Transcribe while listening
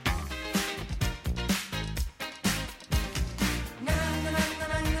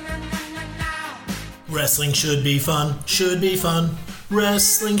Wrestling should be fun, should be fun.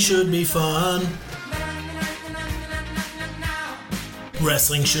 Wrestling should be fun.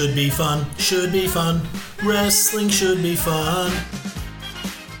 Wrestling should be fun, should be fun. Wrestling should be fun.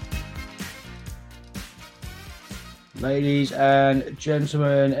 Ladies and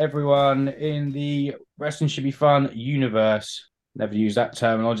gentlemen, everyone in the Wrestling Should Be Fun universe. Never used that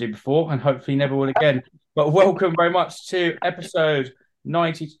terminology before and hopefully never will again. But welcome very much to episode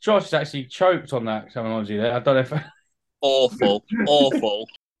 90. Josh has actually choked on that terminology there. I don't know if... Awful.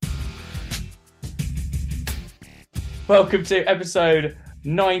 Welcome to episode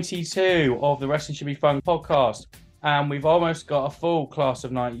 92 of the Wrestling Should Be Fun podcast. And we've almost got a full class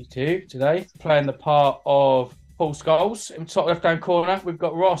of 92 today, playing the part of Paul Scholes. In the top left-hand corner, we've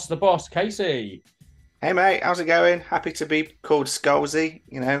got Ross, the boss, Casey. Hey mate, how's it going? Happy to be called Scholesy,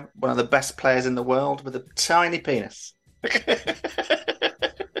 you know, one of the best players in the world with a tiny penis.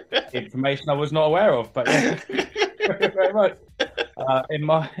 Information I was not aware of, but yeah. Very much. In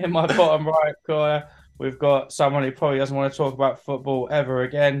my bottom right corner, we've got someone who probably doesn't want to talk about football ever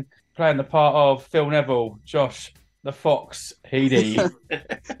again, playing the part of Phil Neville, Josh, the Fox, Heedy.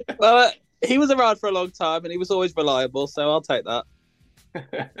 Well, he was around for a long time and he was always reliable, so I'll take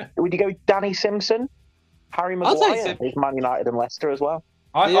that. Would you go Danny Simpson? Harry I'll take Maguire is Man United and Leicester as well.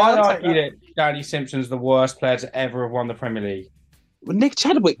 I argue that Danny Simpson's the worst player to ever have won the Premier League. Well, Nick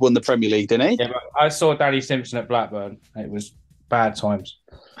Chadwick won the Premier League, didn't he? Yeah, but I saw Danny Simpson at Blackburn. It was bad times.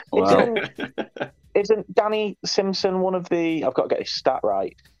 Wow. Isn't Danny Simpson one of the... I've got to get his stat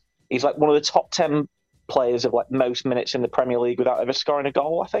right. He's like one of the top 10 players of like most minutes in the Premier League without ever scoring a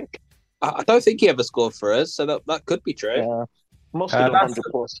goal, I think. I don't think he ever scored for us, so that could be true. Yeah. Must have done 100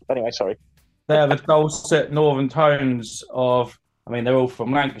 plus. Anyway, sorry. They're the dulcet northern tones of... I mean, they're all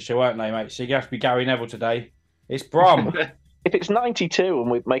from Lancashire, weren't they, mate? So you have to be Gary Neville today. It's Brum. If it's 92 and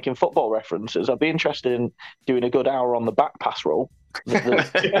we're making football references, I'd be interested in doing a good hour on the back pass rule.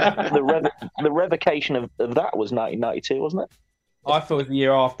 The revocation of that was 1992, wasn't it? I thought it was the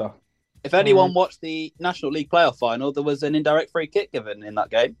year after. If anyone watched the National League playoff final, there was an indirect free kick given in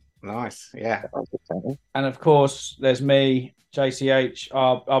that game. Nice, yeah. And of course, there's me, JCH.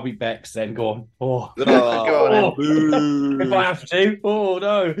 I'll be Bex then. Go on. Oh, Go on. if I have to. Oh,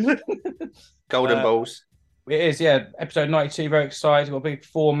 no. Golden balls. It is, yeah. Episode 92, very excited. We've got a big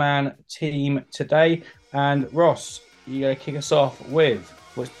four-man team today. And Ross, you're going to kick us off with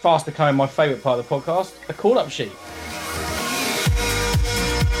what's fast becoming my favourite part of the podcast, a call-up sheet.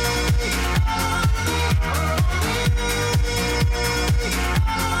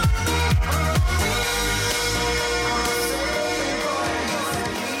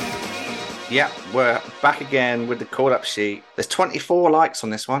 Yeah, we're back again with the call-up sheet. There's 24 likes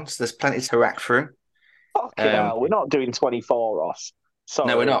on this one, so there's plenty to rack through. Fucking hell, we're not doing 24, Ross. Sorry,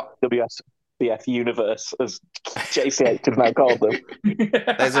 No, we're not. WSBF universe, as JCH has now called them.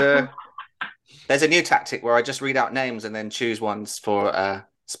 There's a new tactic where I just read out names and then choose ones for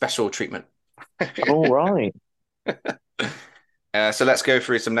special treatment. All right. So let's go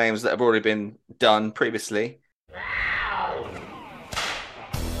through some names that have already been done previously.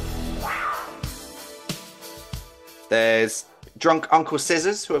 There's Drunk Uncle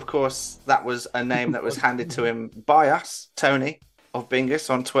Scissors, who, of course, that was a name that was handed to him by us, Tony of Bingus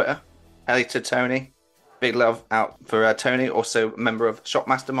on Twitter. Hello to Tony. Big love out for Tony, also a member of Shop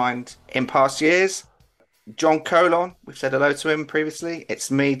Mastermind in past years. John Colon, we've said hello to him previously.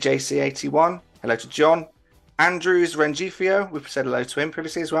 It's me, JC81. Hello to John. Andrews Rengifio, we've said hello to him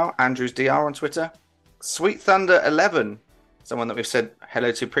previously as well. Andrews DR on Twitter. Sweet Thunder 11. Someone that we've said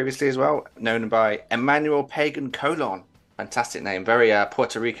hello to previously as well, known by Emmanuel Pagan Colon. Fantastic name, very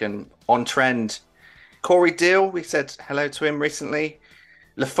Puerto Rican, on trend. Corey Deal, we said hello to him recently.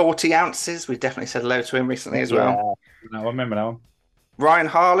 The 40 Ounces, we've definitely said hello to him recently as well. No, I remember that one. Ryan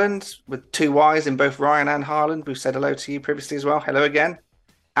Harland, with two Y's in both Ryan and Harland, we've said hello to you previously as well. Hello again.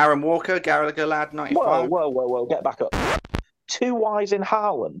 Aaron Walker, Gallagher Lad 95. Whoa, get back up. Two Y's in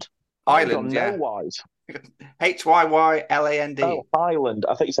Haaland. Island, yeah. No Y's. Hyyyland. Oh, Ireland.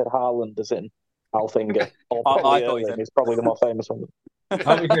 I thought you said Haaland as in Alfinger. Or I thought you Erling said... is probably the more famous one. I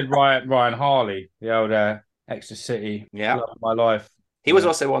thought we said Ryan Harley, the old Exeter City. Yeah. Love of my life. He was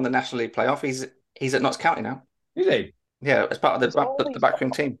also on the National League playoff. He's at Notts County now. Is he? Yeah, as part of the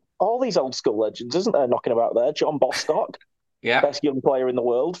backroom team. All these old school legends, isn't there, knocking about there? John Bostock, Yeah. best young player in the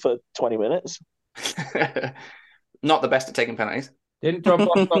world for 20 minutes. Not the best at taking penalties. Didn't John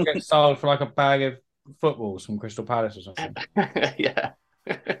Bostock get sold for like a bag of footballs from Crystal Palace or something? Yeah.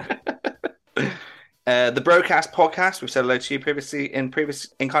 The Broadcast Podcast, we've said hello to you previously in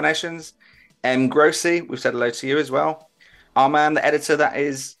previous incarnations. Grossi, we've said hello to you as well. Our man, the editor, that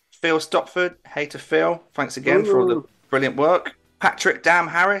is Phil Stopford. Hey to Phil. Thanks again for all the brilliant work. Patrick Dam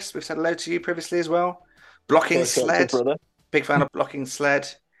Harris. We've said hello to you previously as well. Blocking Sled. Brother. Big fan of Blocking Sled.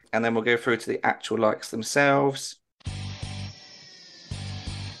 And then we'll go through to the actual likes themselves.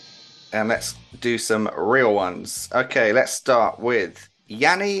 And let's do some real ones. Okay, let's start with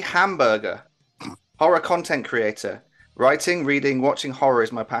Yanni Hamburger. Horror content creator. Writing, reading, watching horror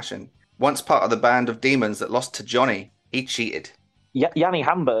is my passion. Once part of the band of demons that lost to Johnny. He cheated. Yanni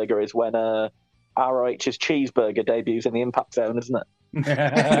Hamburger is when ROH's Cheeseburger debuts in the Impact Zone, isn't it?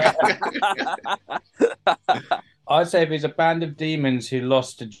 I'd say if he's a band of demons who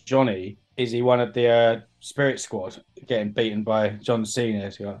lost to Johnny, is he one of the Spirit Squad getting beaten by John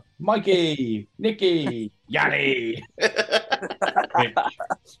Cena? So like, Mikey, Nicky, Yanni.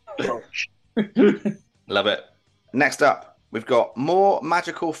 Love it. Next up, we've got more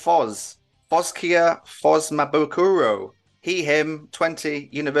magical Foz. Fozkia Fozmabukuro. He, him, 20,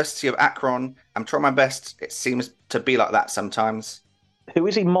 University of Akron. I'm trying my best. It seems to be like that sometimes. Who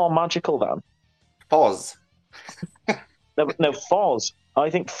is he more magical than? Foz. No, Foz. I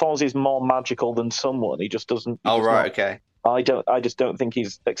think Foz is more magical than someone. He just doesn't. Oh, right, okay. I just don't think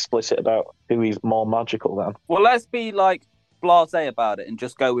he's explicit about who he's more magical than. Well, let's be like blasé about it and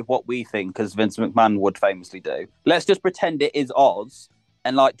just go with what we think, as Vince McMahon would famously do. Let's just pretend it is Oz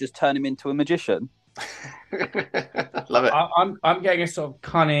and like just turn him into a magician. Love it. I'm getting a sort of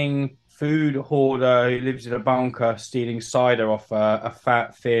cunning food hoarder who lives in a bunker stealing cider off a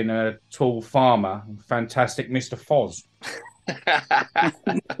fat, thin, tall farmer. Fantastic Mr. Foz.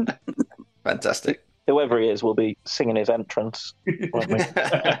 Fantastic. Whoever he is will be singing his entrance, won't we?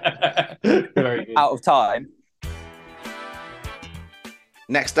 Very good. Out of time.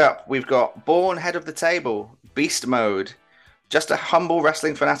 Next up, we've got Born Head of the Table, Beast Mode. Just a humble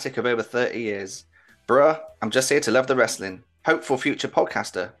wrestling fanatic of over 30 years. Bruh, I'm just here to love the wrestling. Hopeful future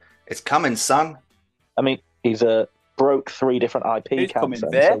podcaster. It's coming, son. I mean, he's broke 3 different IP Who's counts, coming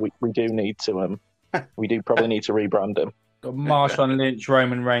then, there? so we do need to we do probably need to rebrand him. Got Marshawn Lynch,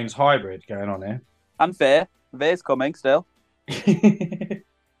 Roman Reigns hybrid going on here. Unfair. Veer's coming still.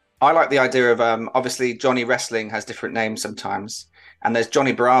 I like the idea of, obviously, Johnny Wrestling has different names sometimes. And there's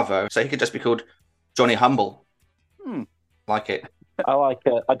Johnny Bravo, so he could just be called Johnny Humble. Like it. I like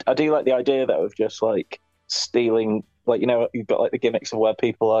I do like the idea, though, of just, like, stealing, like, you know, you've got, like, the gimmicks of where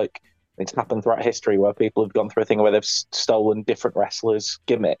people, like, it's happened throughout history where people have gone through a thing where they've stolen different wrestlers'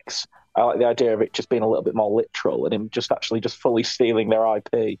 gimmicks. I like the idea of it just being a little bit more literal and him just actually just fully stealing their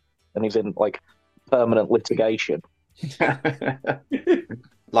IP, and he's in, like, permanent litigation.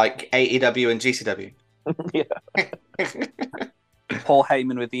 Like AEW and GCW. Yeah. Paul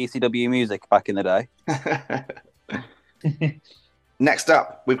Heyman with the ECW music back in the day. Next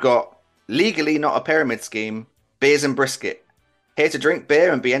up, we've got Legally Not a Pyramid Scheme, Beers and Brisket. Here to drink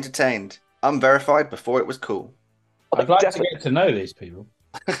beer and be entertained. Unverified before it was cool. I'd like to get to know these people.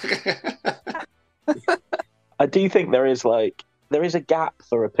 I do think there is a gap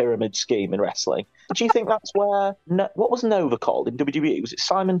for a pyramid scheme in wrestling. Do you think that's where what was Nova called in WWE? Was it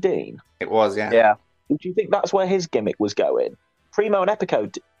Simon Dean? It was, yeah. Yeah. Do you think that's where his gimmick was going? Primo and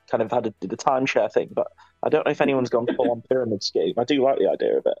Epico kind of did a timeshare thing, but I don't know if anyone's gone full on pyramid scheme. I do like the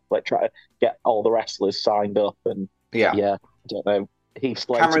idea of it, like try to get all the wrestlers signed up and Yeah. I don't know. Heath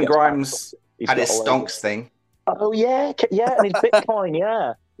Slater Cameron gets Grimes He's had his got all stonks thing. Oh yeah, and his Bitcoin,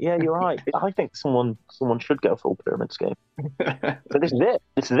 yeah, you're right. I think someone should go full pyramid scheme. So this is it.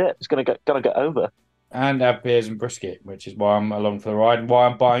 It's gonna go over. And have beers and brisket, which is why I'm along for the ride and why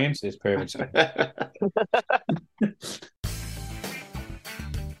I'm buying into this pyramid scheme.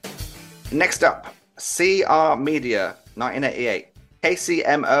 Next up, CR Media, 1988.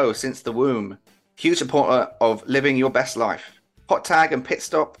 KCMO since the womb. Huge supporter of living your best life. Hot tag and pit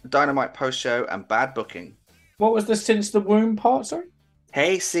stop, Dynamite post show, and bad booking. What was the since the womb part, sorry?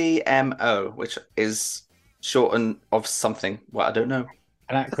 KCMO, which is shortened of something. Well, I don't know.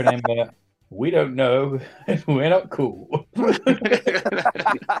 An acronym that we don't know. We're not cool. The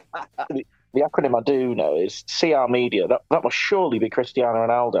acronym I do know is CR Media. That must surely be Cristiano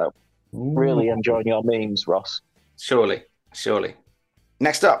Ronaldo. Ooh. Really enjoying your memes, Ross. Surely.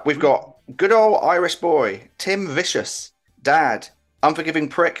 Next up, we've got good old Irish boy, Tim Vicious. Dad, unforgiving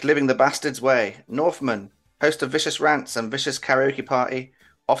prick living the bastard's way. Northman, host of vicious rants and vicious karaoke party.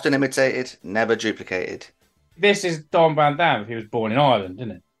 Often imitated, never duplicated. This is Don Van Dam if he was born in Ireland,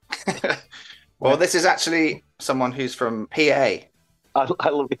 isn't it? Well, this is actually someone who's from PA. I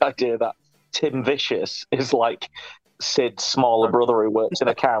love the idea that Tim Vicious is like Sid's smaller brother who works in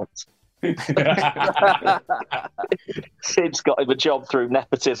accounts. Sid's got him a job through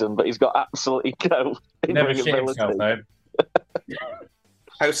nepotism, but he's got absolutely no Never shit ability. himself, though.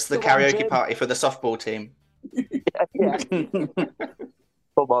 Hosts the Come on, karaoke Tim. party for the softball team. Yeah.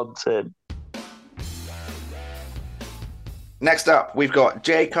 Come on, Tim. Next up, we've got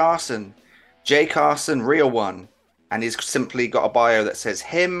Jay Carson. Jay Carson, real one. And he's simply got a bio that says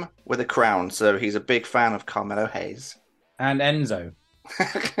him with a crown. So he's a big fan of Carmelo Hayes. And Enzo.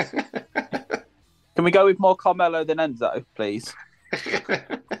 Can we go with more Carmelo than Enzo, please?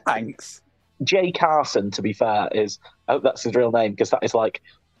 Thanks. Jay Carson, to be fair, I hope that's his real name, because that is like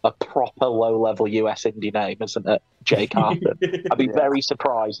a proper low-level US indie name, isn't it? Jay Carson. I'd be very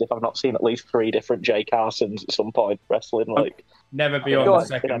surprised if I've not seen at least 3 different Jay Carsons at some point wrestling. Like Never beyond the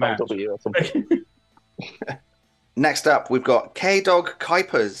second match. MLW or something. Next up, we've got K-Dog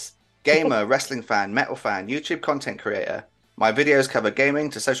Kuipers, gamer, wrestling fan, metal fan, YouTube content creator. My videos cover gaming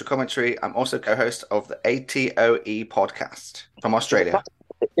to social commentary. I'm also co-host of the ATOE podcast from Australia.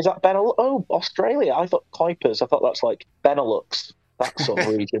 Is that Benelux? Oh, Australia. I thought Kuipers. I thought that's like Benelux, that sort of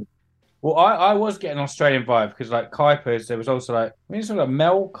region. Well, I was getting an Australian vibe because, like, Kuipers, there was also, like,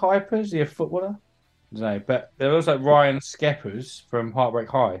 Mel Kuipers, the footballer? I don't know, but there was, like, Ryan Skeppers from Heartbreak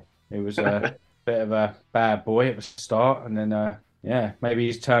High, who was a bit of a bad boy at the start, and then, maybe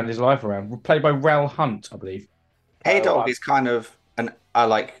he's turned his life around. Played by Rel Hunt, I believe. K-Dog is kind of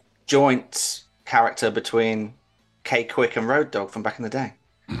a joint character between K-Quick and Road Dogg from back in the day.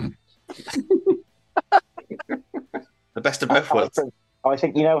 The best of both worlds. I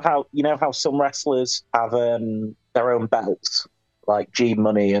think you know how some wrestlers have their own belts, like G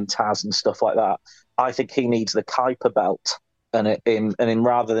Money and Taz and stuff like that. I think he needs the Kuiper belt, and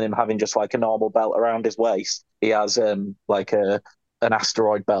rather than him having just like a normal belt around his waist, he has like an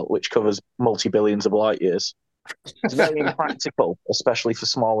asteroid belt which covers multi-billions of light years. It's very impractical, especially for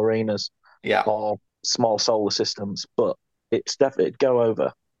small arenas or small solar systems, but it's definitely it'd go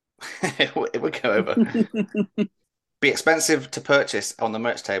over. It would go over. Be expensive to purchase on the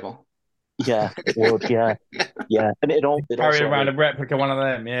merch table. Yeah, it would. Yeah, and it'd Carry around a replica one of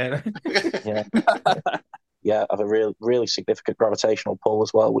them. Yeah, yeah. Have a really significant gravitational pull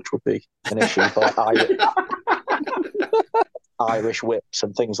as well, which would be an issue. But Irish whips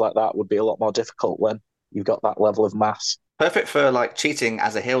and things like that would be a lot more difficult when you've got that level of mass. Perfect for like cheating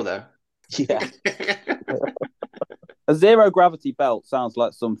as a heel, though. Yeah. A zero gravity belt sounds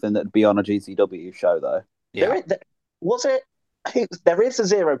like something that'd be on a GCW show, though. Yeah. There is a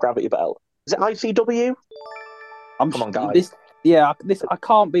zero gravity belt. Is it ICW? Come on, guys. I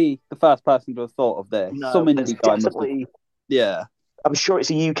can't be the first person to have thought of this. No, Some indie guy must have... Yeah. I'm sure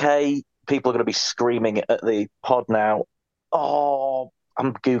it's a UK. People are going to be screaming it at the pod now. Oh,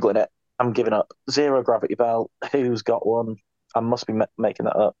 I'm Googling it. I'm giving up. Zero gravity belt. Who's got one? I must be making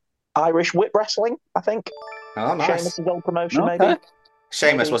that up. Irish whip wrestling, I think. Oh, nice. Sheamus' old promotion, Okay. maybe.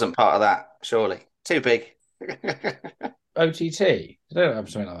 Sheamus wasn't part of that, surely. Too big. OTT. They don't have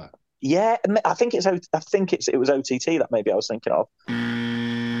something like that. Yeah, I think it was OTT that maybe I was thinking of.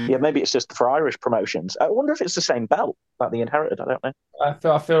 Yeah, maybe it's just for Irish promotions. I wonder if it's the same belt that they inherited. I don't know.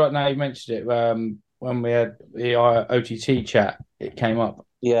 I feel like now you mentioned it, when we had the OTT chat, it came up.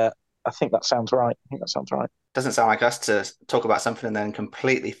 Yeah, I think that sounds right. Doesn't sound like us to talk about something and then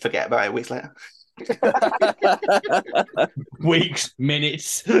completely forget about it weeks later. Weeks,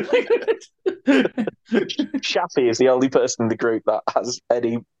 minutes. Shafi is the only person in the group that has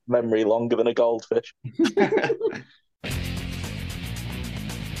any memory longer than a goldfish.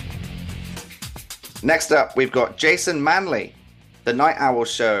 Next up, we've got Jason Manley, the Night Owl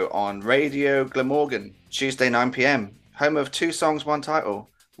Show on Radio Glamorgan, Tuesday 9 p.m. Home of 2 songs, 1 title.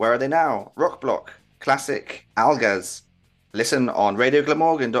 Where Are They Now? Rock Block, Classic, Algaz. Listen on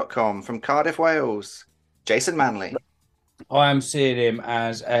radioglamorgan.com from Cardiff, Wales. Jason Manley. I am seeing him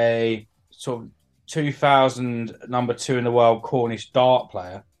as a sort of 2000 number 2 in the world Cornish dart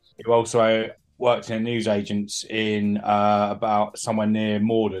player who also worked in a newsagents in about somewhere near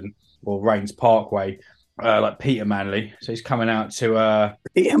Morden or Rains Parkway, like Peter Manley. So he's coming out to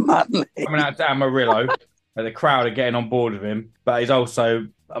Peter Manley. coming out to Amarillo. The crowd are getting on board with him, but he's also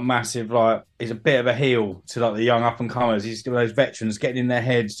a massive, he's a bit of a heel to like the young up and comers. He's one of those veterans getting in their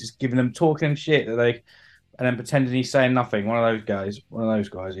heads, just giving them talking shit and then pretending he's saying nothing. One of those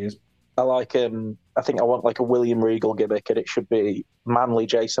guys he is. I like him. I think I want like a William Regal gimmick, and it should be Manly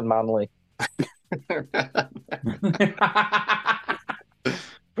Jason Manley.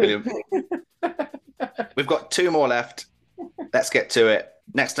 Brilliant. We've got 2 more left. Let's get to it.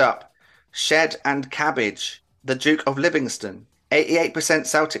 Next up, Shed and Cabbage, the Duke of Livingston. 88%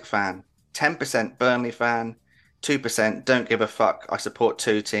 Celtic fan, 10% Burnley fan, 2% don't give a fuck, I support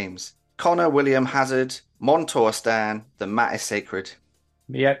 2 teams. Connor William Hazard, Montour Stan, the mat is sacred.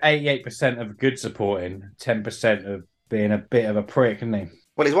 He had 88% of good supporting, 10% of being a bit of a prick, isn't he?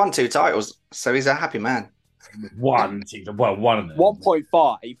 Well, he's won 2 titles, so he's a happy man. One of them.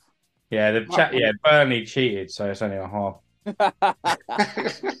 1.5. Yeah, Burnley cheated, so it's only a half.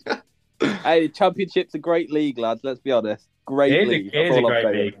 Hey, the Championship's a great league, lads. Let's be honest. Great league. It is a great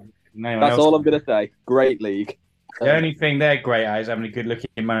league. That's all I'm going to say. Great league. The only thing they're great at is having a good-looking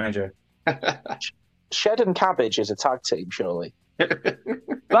manager. Shed and Cabbage is a tag team, surely.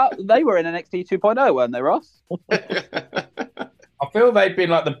 But they were in NXT 2.0, weren't they, Ross? I feel they've been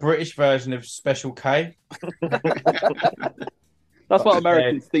like the British version of Special K. That's what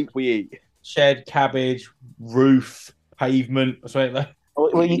Americans think we eat. Shed, cabbage, roof, pavement, or something like that.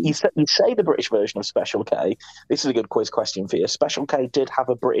 Well, you say the British version of Special K. This is a good quiz question for you. Special K did have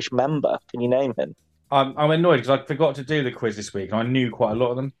a British member. Can you name him? I'm annoyed because I forgot to do the quiz this week. And I knew quite a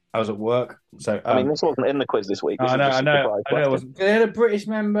lot of them. I was at work, so I mean, this wasn't in the quiz this week. I know. It wasn't. They had a British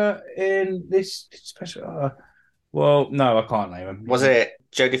member in this special. Well, no, I can't name him. Was it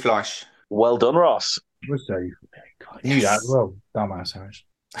Jodie Fleisch? Well done, Ross. Was so? God, you knew that as well. Dumbass Harris.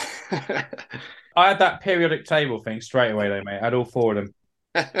 I had that periodic table thing straight away, though, mate. I had all 4 of them.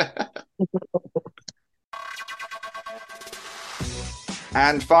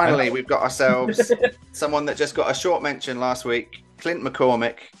 And finally, we've got ourselves someone that just got a short mention last week, Clint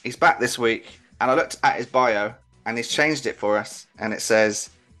McCormick. He's back this week, and I looked at his bio, and he's changed it for us, and it says,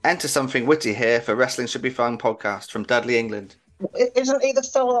 "Enter something witty here for Wrestling Should Be Fun podcast from Dudley, England." Isn't he the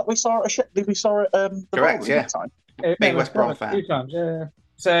fella that we saw at the Correct, yeah. time? Big West Brom fan. 2 times, yeah.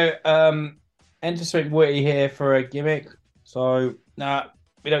 So, enter something witty here for a gimmick. So,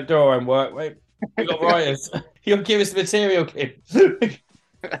 we don't do our own work, mate. We've got writers. You'll give us the material, Clint.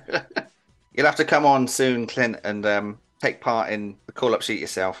 You'll have to come on soon, Clint, and take part in the call-up sheet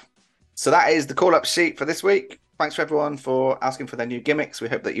yourself. So that is the call-up sheet for this week. Thanks for everyone for asking for their new gimmicks. We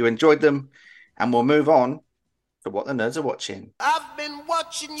hope that you enjoyed them, and we'll move on to what the nerds are watching. I've been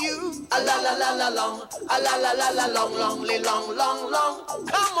watching you. A la la la la long. A la la la la long, long, long, long.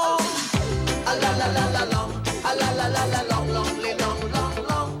 Come on. A la la la la long. A la la la la long, long,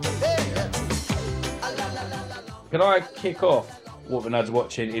 long. Hey. A la la la la long. Can I kick off what the nerds are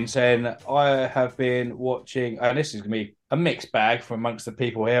watching in saying I have been watching, and this is going to be a mixed bag from amongst the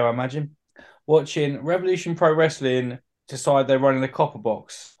people here, I imagine, watching Revolution Pro Wrestling decide they're running the copper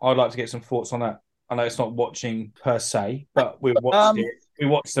box. I'd like to get some thoughts on that. I know it's not watching per se, but we watched it. We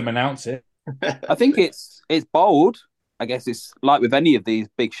watched them announce it. I think it's bold. I guess it's like with any of these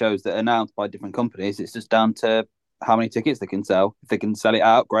big shows that are announced by different companies. It's just down to how many tickets they can sell. If they can sell it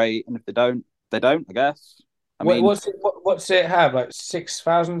out, great. And if they don't, they don't, I guess. I mean, what's it have? Like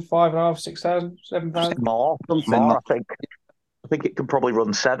 6,000, 5,500, 6,000, 7,000? More. I think it could probably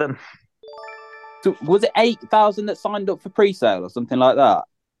run 7. So was it 8,000 that signed up for pre-sale or something like that?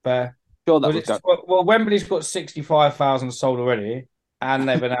 Fair. Sure, that was well, Wembley's got 65,000 sold already, and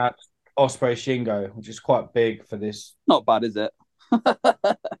they've announced Osprey Shingo, which is quite big for this. Not bad, is it?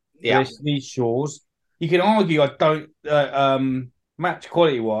 Yeah. These shows. You can argue I don't match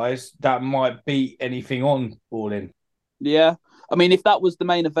quality wise that might beat anything on All In. Yeah, I mean, if that was the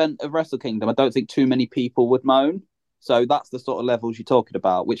main event of Wrestle Kingdom, I don't think too many people would moan. So that's the sort of levels you're talking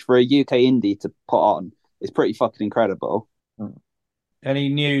about, which for a UK indie to put on is pretty fucking incredible. Any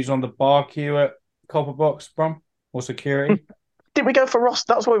news on the bar queue at Copper Box, Brum, or security? Did we go for Ross?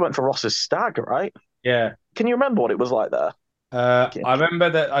 That's why we went for Ross's Stag, right? Yeah. Can you remember what it was like there? I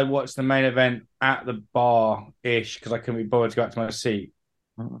remember that I watched the main event at the bar-ish because I couldn't be bothered to go back to my seat.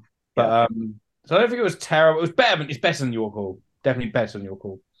 But so I don't think it was terrible. It was better. It's better than your call. Definitely better than your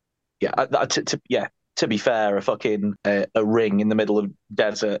call. Yeah, to be fair, a ring in the middle of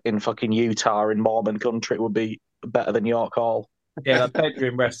desert in fucking Utah in Mormon country would be better than York Hall. Yeah, that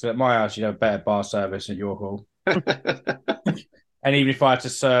bedroom restaurant at my house, better bar service at York Hall. And even if I had to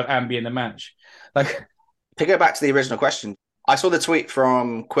serve and be in the match. To go back to the original question, I saw the tweet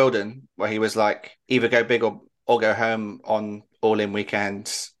from Quilden where he was like, either go big or go home on All In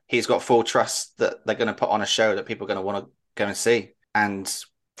weekends. He's got full trust that they're going to put on a show that people are going to want to go and see. And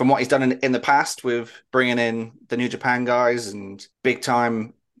from what he's done in the past with bringing in the New Japan guys and big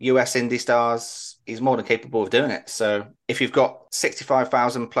time US indie stars, he's more than capable of doing it. So if you've got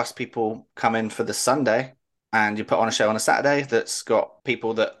 65,000 plus people come in for the Sunday and you put on a show on a Saturday that's got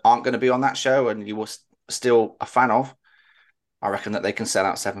people that aren't going to be on that show and you were still a fan of, I reckon that they can sell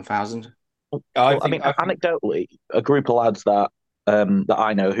out 7,000. Anecdotally, a group of lads that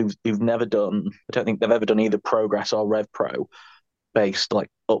I know who've never done, I don't think they've ever done either Progress or Rev Pro, based like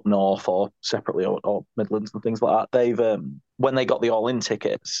up north or separately or Midlands and things like that. They've when they got the All In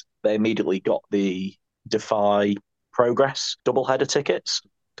tickets, they immediately got the Defy Progress doubleheader tickets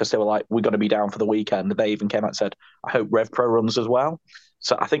because they were like, we're going to be down for the weekend. They even came out and said, I hope Rev Pro runs as well.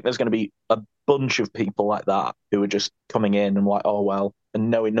 So I think there's going to be a bunch of people like that who are just coming in and like, oh, well, and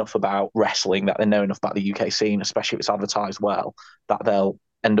know enough about wrestling, that they know enough about the UK scene, especially if it's advertised well, that they'll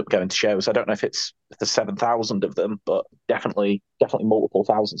end up going to shows. I don't know if the 7,000 of them, but definitely multiple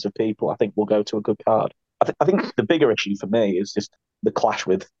thousands of people I think will go to a good card. I think the bigger issue for me is just the clash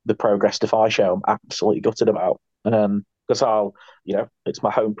with the Progress Defy show. I'm absolutely gutted about. Because it's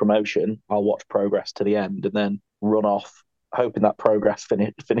my home promotion. I'll watch Progress to the end and then run off, hoping that Progress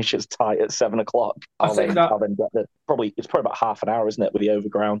finishes tight at 7 o'clock. I'll then get it's probably about half an hour, isn't it, with the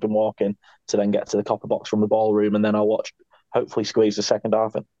overground and walking to then get to the copper box from the ballroom, and then I'll watch, hopefully squeeze the second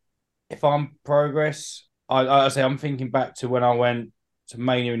half in. If I'm Progress, I say I'm thinking back to when I went to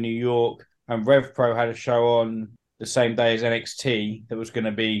Mania in New York, and Rev Pro had a show on the same day as NXT that was going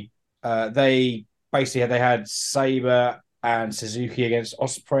to be. They had Sabre and Suzuki against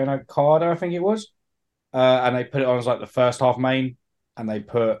Ospreay and Okada, I think it was, and they put it on as like the first half main, and they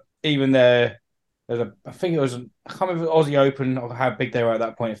put even I can't remember the Aussie Open or how big they were at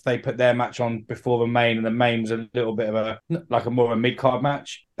that point. If they put their match on before the main, and the main was a little bit of a more of a mid card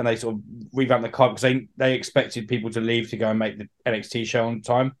match, and they sort of revamped the card because they expected people to leave to go and make the NXT show on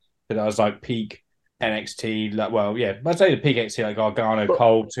time. So that was like peak NXT. I'd say the peak NXT, like Gargano,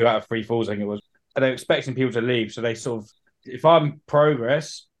 Cole, 2 out of 3 falls, I think it was. And they're expecting people to leave, so they sort of. If I'm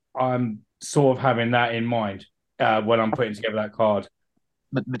Progress, I'm sort of having that in mind when I'm putting together that card.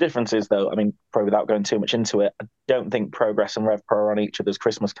 The difference is, though, I mean, probably without going too much into it, I don't think Progress and Rev Pro are on each other's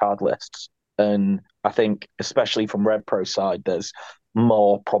Christmas card lists. And I think, especially from Rev Pro's side, there's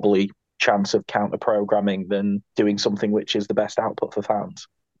more probably chance of counter-programming than doing something which is the best output for fans.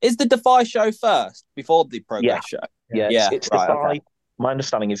 Is the Defy show first before the Progress show? Yeah. It's right, Defy. Okay. My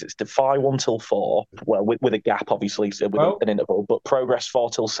understanding is it's Defy 1 till 4, well, with a gap, obviously, so with an interval, but Progress 4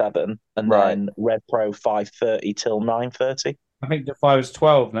 till 7, and then Rev Pro 5:30 till 9:30. I think Defy was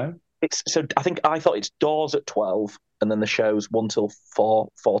 12, no? I thought it's doors at 12, and then the show's 1 till 4,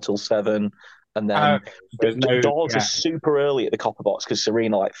 4 till 7, and then doors are super early at the copper box because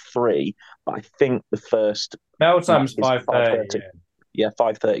Serena like 3, but I think the first bell time's 5:30. Yeah,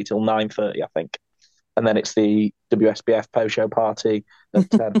 5:30 till 9:30, I think. And then it's the WSBF post-show party at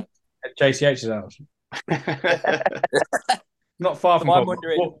 10. At JCH's house. Not far from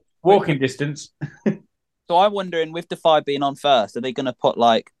walking distance. So I'm wondering, with Defy being on first, are they going to put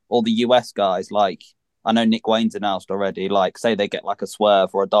like all the US guys, like I know Nick Wayne's announced already, like say they get like a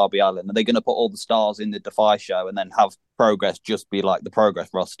Swerve or a Darby Allin, are they going to put all the stars in the Defy show and then have Progress just be like the Progress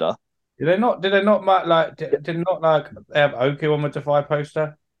roster? Did they not have Oku on the Defy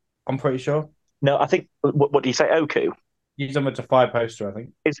poster? I'm pretty sure. No, I think. What do you say, Oku? He's on the Defy poster, I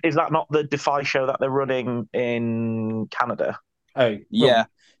think. Is that not the Defy show that they're running in Canada? Oh, yeah.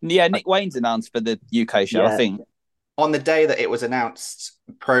 Yeah, Nick Wayne's announced for the UK show, I think. On the day that it was announced,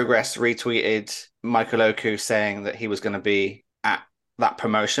 Progress retweeted Michael Oku saying that he was going to be at that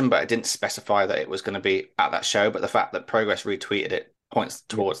promotion, but it didn't specify that it was going to be at that show. But the fact that Progress retweeted it points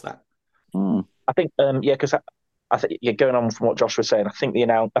towards that. I think, because I think going on from what Josh was saying, I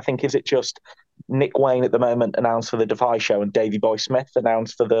think is it just Nick Wayne at the moment announced for the Defy show and Davey Boy Smith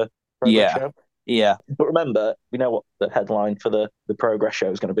announced for the Progress show? Yeah. But remember, we know what the headline for the Progress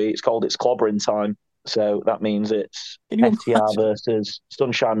show is going to be. It's called It's Clobbering Time. So that means it's FTR versus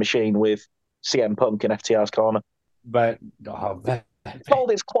Sunshine Machine with CM Punk in FTR's corner. But it's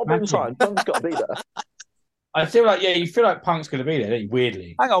called It's Clobbering Time. Punk's got to be there. I feel like, you feel like Punk's going to be there, don't you?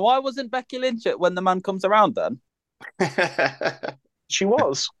 Weirdly. Hang on, why wasn't Becky Lynch at When the Man Comes Around then? She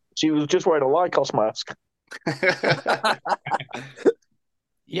was. She was just wearing a Lycos mask.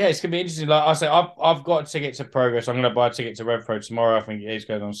 Yeah, it's going to be interesting. Like I say, I've got a ticket to Progress. I'm going to buy a ticket to Rev Pro tomorrow. I think it is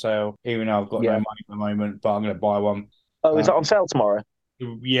going on sale, even though I've got no money at the moment, but I'm going to buy one. Oh, is that on sale tomorrow?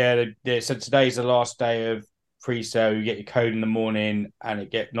 Yeah, so today's the last day of pre-sale. You get your code in the morning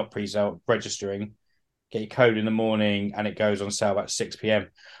and not pre-sale, registering. Get your code in the morning and it goes on sale about 6 p.m,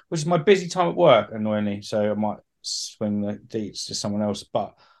 which is my busy time at work, annoyingly. So I might swing the deets to someone else.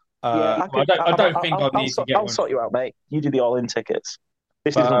 But I don't think I'll need to get one. I'll sort you out, mate. You do the all-in tickets.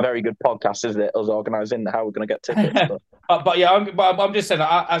 This isn't a very good podcast, is it? Us organising how we're going to get tickets. But yeah, I'm just saying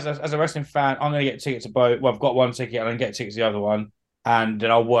that as a wrestling fan, I'm going to get tickets to both. Well, I've got one ticket and I'm going to get tickets to the other one. And then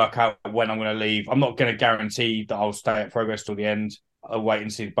I'll work out when I'm going to leave. I'm not going to guarantee that I'll stay at Progress till the end. I'll wait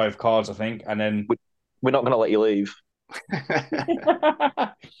and see both cards, I think. And then... We're not going to let you leave.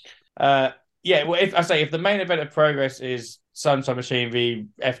 If the main event of Progress is Sunshine Machine v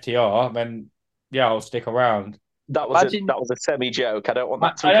FTR, then I'll stick around. That was Imagine- that was a semi joke. I don't want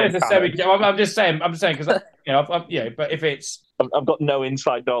that to I know become it's a canon. semi. I'm just saying because but if it's I've got no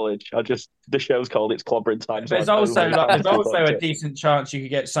inside knowledge. The show's called It's Clobbering Time. so there's I also overly there's fancy also booked a it. decent chance you could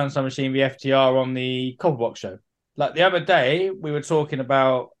get Sunshine Machine v FTR on the Copperbox show. Like the other day, we were talking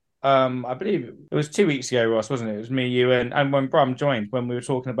about. I believe it was 2 weeks ago, Ross, wasn't it? It was me, you, and when Brum joined, when we were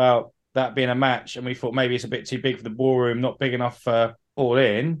talking about that being a match, and we thought maybe it's a bit too big for the ballroom, not big enough for All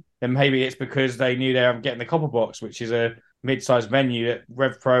In. Then maybe it's because they knew they were getting the Copperbox, which is a mid-sized venue that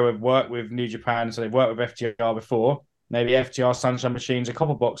Rev Pro have worked with New Japan, so they've worked with FTR before. Maybe FTR Sunshine Machine's a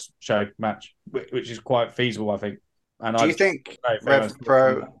Copperbox show match, which is quite feasible, I think. And Do you think Rev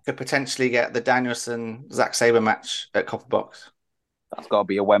Pro could potentially get the Danielson Zack Sabre match at Copperbox? That's got to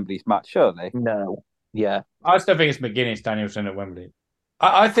be a Wembley match, surely. No. Yeah. I still think it's McGuinness Danielson at Wembley.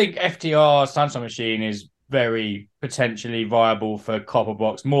 I think FTR Sunshine Machine is very potentially viable for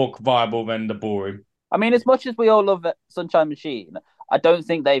Copperbox, more viable than the ballroom. I mean, as much as we all love Sunshine Machine, I don't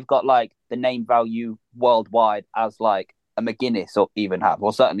think they've got like the name value worldwide as like a McGuinness or even have,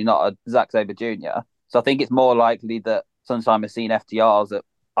 or certainly not a Zack Sabre Jr. So I think it's more likely that Sunshine Machine FTRs at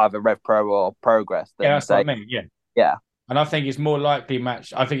either Rev Pro or Progress. Yeah, that's what I mean. Yeah. Yeah. And I think it's more likely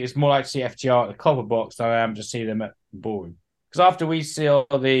match. I think it's more likely to see FTR at the Copperbox than I am to see them at the ballroom. Because after we saw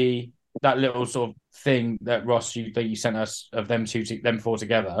that little sort of thing that Ross you sent us of them four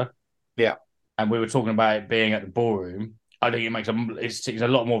together, yeah, and we were talking about it being at the ballroom, I think it's a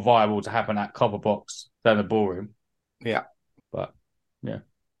lot more viable to happen at Copperbox than the ballroom. Yeah, but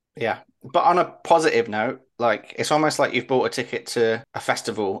yeah. But on a positive note, like it's almost like you've bought a ticket to a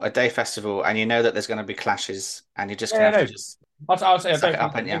festival, a day festival, and you know that there's going to be clashes, and you're just going to have to just. I'll say suck it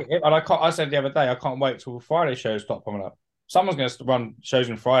up, and I said the other day I can't wait till Friday shows start coming up. Someone's going to run shows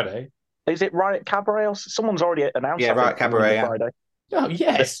on Friday. Is it Riot Cabaret or someone's already announced? Yeah, Riot Cabaret. Yeah. Friday. Oh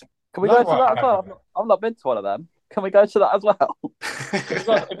yes. Can we go to that as well? I've not been to one of them. Can we go to that as well? If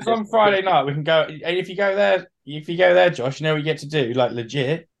it's on Friday night, we can go. And if you go there, Josh, you know what you get to do, like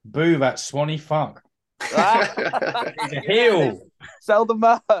legit, boo that Swanee fuck. He's a heel. Sell the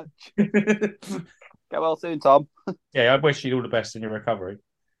merch. Get well soon, Tom. Yeah, I wish you all the best in your recovery.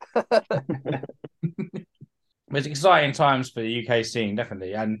 It's exciting times for the UK scene,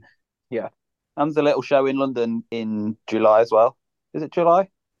 definitely. And yeah. And there's a little show in London in July as well. Is it July?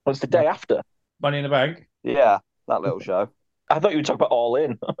 Well, it's the day after. Money in the Bank? Yeah, that little show. I thought you were talking about All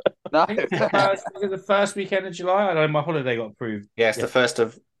In. No. Is it the first weekend of July? I know my holiday got approved. Yeah, it's the 1st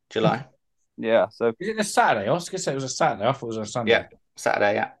of July. Yeah, so... Is it a Saturday? I was going to say it was a Saturday. I thought it was a Sunday. Yeah,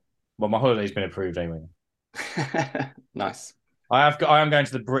 Saturday, yeah. Well, my holiday's been approved anyway. Nice. I am going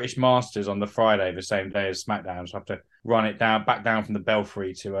to the British Masters on the Friday, the same day as SmackDown. So I have to run it back down from the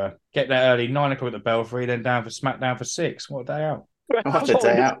Belfry to get there early, 9 o'clock at the Belfry, then down for SmackDown for 6. What a day out! What a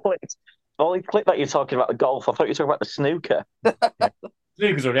day out! Only clip that you're talking about the golf. I thought you were talking about the snooker. Yeah.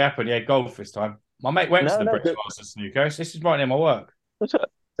 Snooker's already happened. Yeah, golf this time. My mate went to the British Masters snooker. This is right near my work. What's it?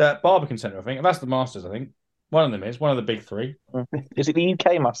 The Barbican Centre, I think. That's the Masters, I think. One of them is one of the big three. Is it the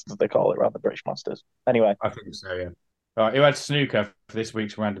UK Masters they call it, rather than British Masters? Anyway, I think so. Yeah. All right, who had snooker for this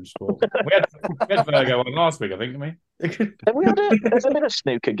week's random sport? we had Virgo on last week, I think, didn't we? There's been a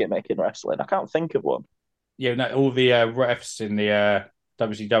snooker gimmick in wrestling. I can't think of one. Yeah, no, all the refs in the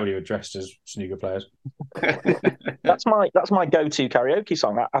WCW are dressed as snooker players. That's my go-to karaoke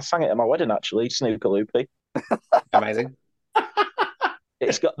song. I sang it at my wedding, actually. Snooker Loopy. Amazing.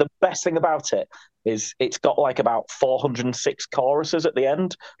 It's got the best thing about it is it's got like about 406 choruses at the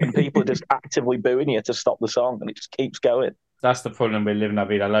end, and people are just actively booing you to stop the song, and it just keeps going. That's the problem with Live La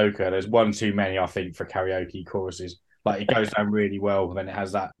Vida Loca. There's one too many, I think, for karaoke choruses. Like, it goes down really well, and then it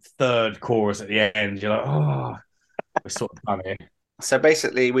has that third chorus at the end. You're like, oh, we're sort of done here. So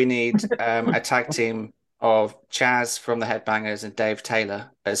basically, we need a tag team of Chaz from the Headbangers and Dave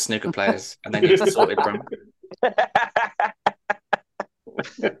Taylor as snooker players, and then you've sorted Brum.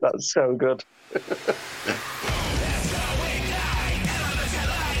 That's so good.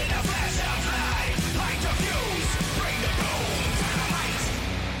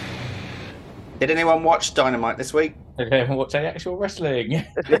 Did anyone watch Dynamite this week? Okay, what's the actual wrestling?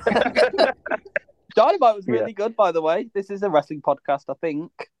 Dynamite was really good, by the way. This is a wrestling podcast, I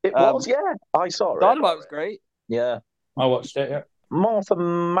think. It was, yeah. I saw it. Dynamite was great. Yeah. I watched it, yeah. More for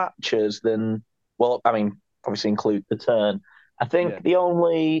matches than, well, I mean, obviously include the turn. I think the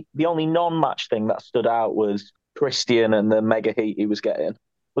only non-match thing that stood out was Christian and the mega heat he was getting.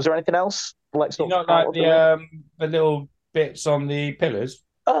 Was there anything else? Let's not like the little bits on the pillars.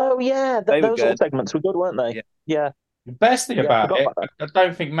 Oh yeah, those little segments were good, weren't they? Yeah. The best thing about it, I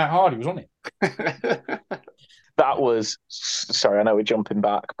don't think Matt Hardy was on it. that was, sorry, I know we're jumping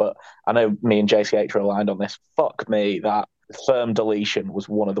back, but I know me and JCH are aligned on this. Fuck me, that firm deletion was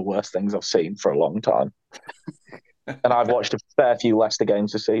one of the worst things I've seen for a long time. And I've watched a fair few Leicester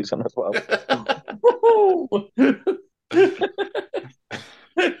games this season as well.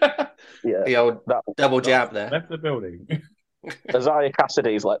 Yeah, The old double jab there. Left the building. Isaiah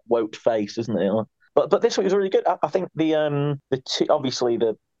Cassidy's like woke face, isn't it? But this week was really good. I think obviously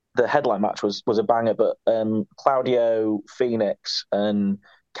the headline match was a banger, but Claudio Phoenix and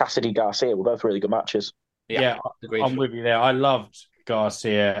Cassidy Garcia were both really good matches. Yeah, I'm with you there. I loved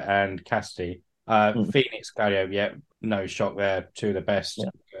Garcia and Cassidy. Phoenix, Claudio, yeah, no shock there. Two of the best. Yeah.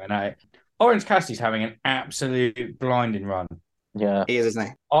 And Orange Cassidy's having an absolute blinding run. Yeah, he is, isn't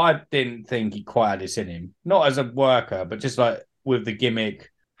he? I didn't think he quite had this in him. Not as a worker, but just like with the gimmick,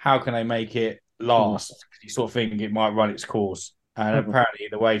 how can they make it last? You sort of think it might run its course. And apparently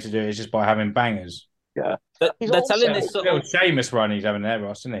the way to do it is just by having bangers. Yeah. They're telling this sort of Sheamus run he's having there,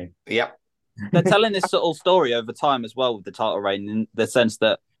 Ross, isn't he? Yep. They're telling this subtle story over time as well with the title reign, in the sense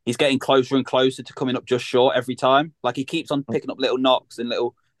that he's getting closer and closer to coming up just short every time. Like he keeps on picking up little knocks and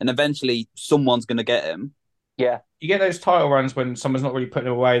eventually someone's going to get him. Yeah. You get those title runs when someone's not really putting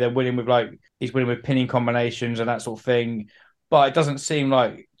him away. They're winning with he's winning with pinning combinations and that sort of thing. But it doesn't seem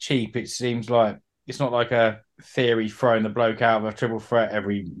like cheap. It seems like it's not like a theory throwing the bloke out of a triple threat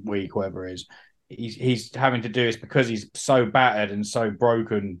every week, whatever it is. He's having to do this because he's so battered and so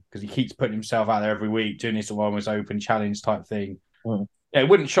broken because he keeps putting himself out there every week, doing this almost open challenge type thing. Yeah, it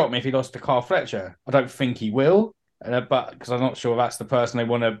wouldn't shock me if he lost to Carl Fletcher. I don't think he will, but because I'm not sure that's the person they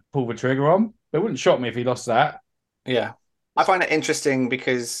want to pull the trigger on. But it wouldn't shock me if he lost that. Yeah. I find it interesting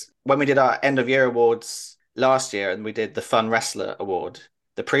because when we did our end of year awards last year and we did the Fun Wrestler Award,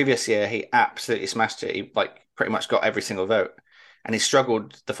 the previous year he absolutely smashed it. He pretty much got every single vote. And he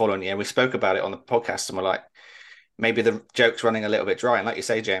struggled the following year. We spoke about it on the podcast and we're like, maybe the joke's running a little bit dry. And like you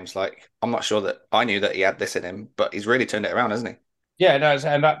say, James, I'm not sure that I knew that he had this in him, but he's really turned it around, hasn't he? Yeah, no,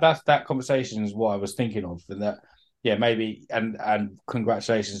 and that conversation is what I was thinking of. And that, yeah, maybe, and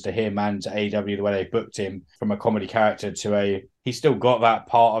congratulations to him and to AEW, the way they booked him from a comedy character to he's still got that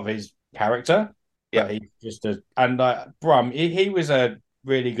part of his character. Yeah. He's just Brum, he was a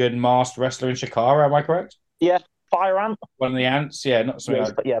really good masked wrestler in Shikara, am I correct? Yeah. Fire Ant. One of the ants, yeah, not something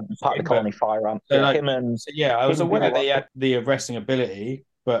part of the colony Fire Ant. So I was aware that he had the wrestling ability,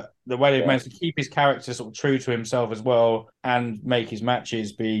 but the way they've managed to keep his character sort of true to himself as well and make his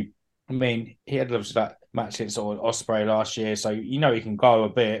matches be. I mean, he had that match against Ospreay last year, so he can go a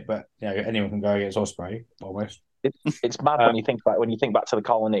bit, but anyone can go against Ospreay almost. It's mad when you think back to the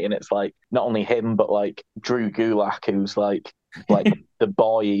colony, and it's like not only him, but like Drew Gulak, who's like the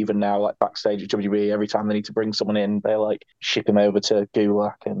boy even now, backstage at WWE. Every time they need to bring someone in, they ship him over to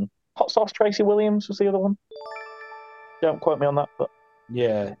Gulak. And Hot Sauce Tracy Williams was the other one. Don't quote me on that, but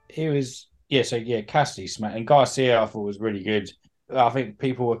yeah, he was. Yeah, so Cassidy smacked, and Garcia I thought was really good. I think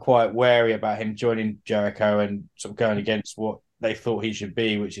people were quite wary about him joining Jericho and sort of going against what they thought he should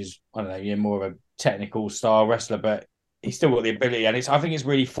be, which is, I don't know, more of a technical style wrestler, but he's still got the ability. And I think it's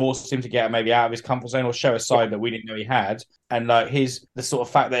really forced him to get maybe out of his comfort zone or show a side that we didn't know he had. And the sort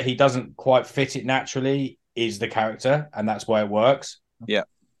of fact that he doesn't quite fit it naturally is the character, and that's why it works. Yeah.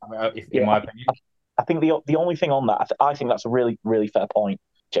 In my opinion. I think the only thing on that, I think that's a really, really fair point,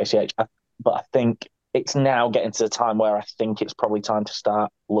 JCH. But I think it's now getting to the time where I think it's probably time to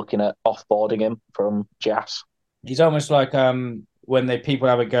start looking at offboarding him from Jazz. He's almost like when people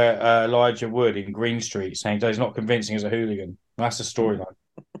have a go at Elijah Wood in Green Street, saying he's not convincing as a hooligan. That's the storyline.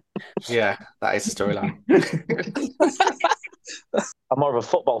 Yeah, that is the storyline. I'm more of a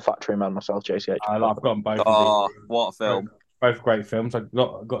Football Factory man myself, JCH. I've got them both. Oh, what a film. Both great films. I've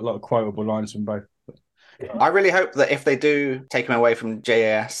got a lot of quotable lines from both. I really hope that if they do take him away from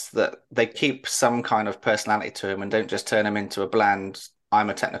JAS, that they keep some kind of personality to him and don't just turn him into a bland, I'm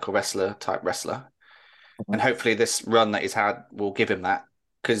a technical wrestler type wrestler. And hopefully this run that he's had will give him that,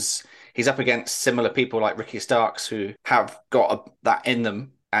 because he's up against similar people like Ricky Starks who have got that in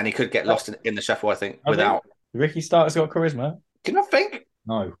them, and he could get lost in the shuffle, I think, without. Ricky Starks got charisma? Do you not think?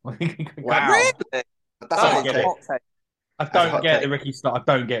 No. Wow. Really? That's a hot take. I don't get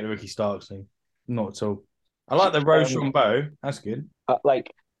the Ricky Starks thing. Not at all. I like the Rochambeau. That's good. I'm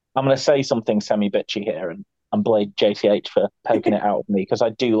going to say something semi-bitchy here and blame JCH for poking it out of me, because I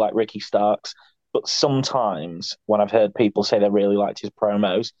do like Ricky Starks. But sometimes when I've heard people say they really liked his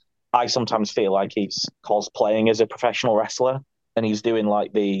promos, I sometimes feel like he's cosplaying as a professional wrestler, and he's doing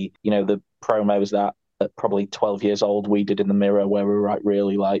the promos that at probably 12 years old we did in the mirror, where we were like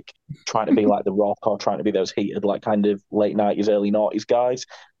really like trying to be like The Rock or trying to be those heated like kind of late 90s, early 90s guys,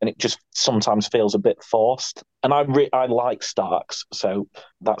 and it just sometimes feels a bit forced. And I like Starks, so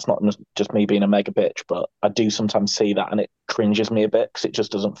that's not just me being a mega bitch, but I do sometimes see that and it cringes me a bit because it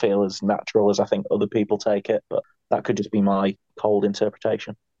just doesn't feel as natural as I think other people take it. But that could just be my cold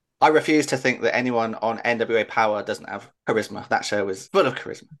interpretation. I refuse to think that anyone on NWA Power doesn't have charisma. That show is full of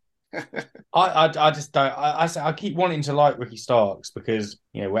charisma. I just don't. I keep wanting to like Ricky Starks because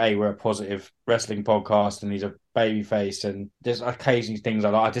we're a positive wrestling podcast and he's a babyface, and there's occasionally things I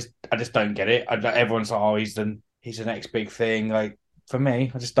like. I just don't get it. Everyone's like, oh, he's the next big thing. Like for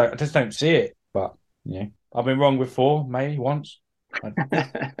me, I just don't see it. But I've been wrong before, maybe once.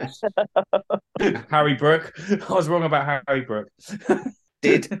 Harry Brook. I was wrong about Harry Brook.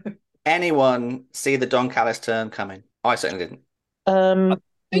 Did anyone see the Don Callis turn coming? I certainly didn't. I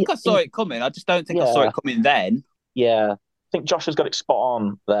think I saw it coming. I just don't think I saw it coming then. Yeah. I think Josh has got it spot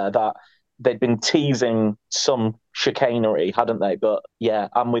on there that they'd been teasing some chicanery, hadn't they? But yeah,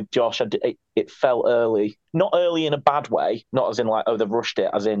 I'm with Josh. It felt early. Not early in a bad way. Not as in like, oh, they've rushed it.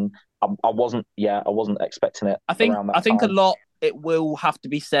 As in, I wasn't expecting it. I think time. a lot it will have to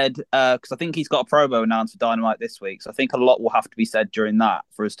be said because I think he's got a promo announced for Dynamite this week. So I think a lot will have to be said during that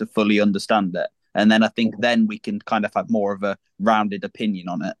for us to fully understand it. And then I think then we can kind of have more of a rounded opinion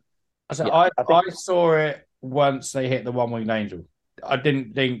on it. I saw it once they hit the one-winged angel. I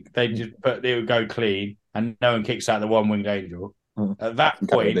didn't think they just it would go clean and no one kicks out the one-winged angel. At that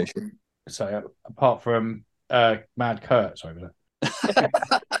point, so apart from Mad Kurt, sorry for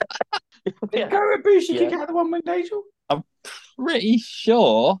that. Did Karabushi kick out the one-winged angel? I'm pretty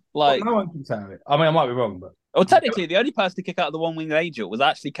sure. Like no one kicks out of it. I mean, I might be wrong, but technically, the only person to kick out the one-winged angel was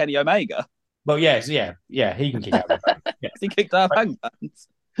actually Kenny Omega. Well, yes, yeah, he can kick out. He kicked out Hangman's.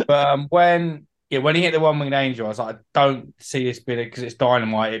 But when he hit the one-winged angel, I was like, I don't see this being because it's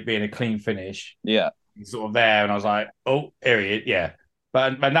Dynamite, it being a clean finish. Yeah, he's sort of there, and I was like, oh, here he is, yeah.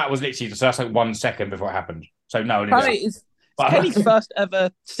 But that was literally that's like 1 second before it happened. So no, it's Kenny's first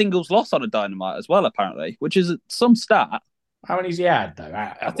ever singles loss on a Dynamite as well, apparently, which is some stat. How many's he had though?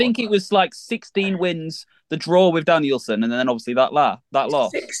 I think it was like 16 wins, the draw with Danielson, and then obviously that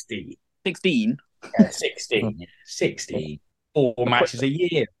loss. 16. 16. Yeah, 16. 16. 4 matches a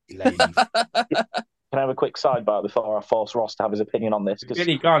year. Can I have a quick sidebar before I force Ross to have his opinion on this?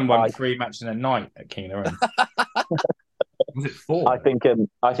 Billy Gunn won 3 matches in a night at King of the Ring. Was it 4?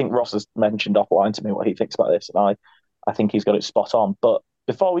 I think Ross has mentioned offline to me what he thinks about this, and I think he's got it spot on. But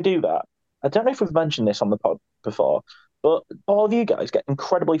before we do that, I don't know if we've mentioned this on the pod before, but all of you guys get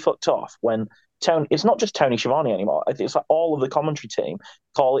incredibly fucked off when it's not just Tony Schiavone anymore. It's like all of the commentary team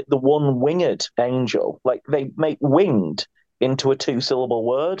call it the one-winged angel. Like they make winged into a 2-syllable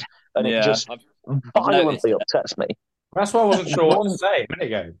word, and it just violently upsets me. That's why I wasn't sure what to say a minute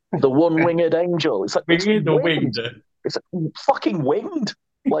ago. The one-winged angel. It's like winged or winged. It's like, fucking winged.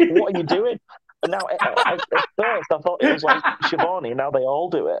 Like, what are you doing? And now, at first, I thought it was like Schiavone. Now they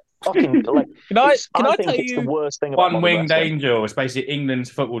all do it. Fucking like. Can I think tell it's you the worst thing about one-winged angel? It's basically England's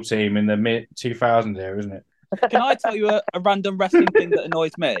football team in the mid-2000s era, isn't it? Can I tell you a random wrestling thing that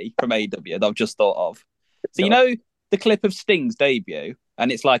annoys me from AEW that I've just thought of? So you know the clip of Sting's debut,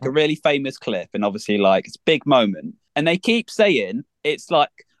 and it's like a really famous clip, and obviously like it's a big moment, and they keep saying it's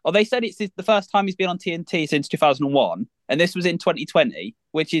like, they said it's the first time he's been on TNT since 2001, and this was in 2020,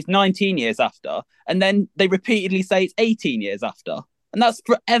 which is 19 years after, and then they repeatedly say it's 18 years after, and that's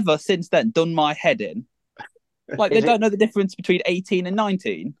forever since then done my head in. Like they don't know the difference between 18 and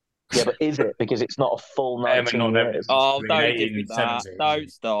 19. Yeah, but is it? Because it's not a full 19 years. Oh, don't give me that.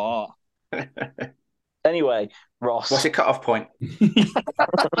 Don't start. Anyway, Ross. What's your cut-off point?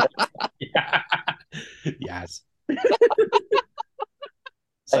 Yes.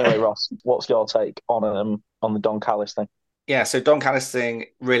 Anyway, Ross, what's your take on the Don Callis thing? Yeah, so Don Callis thing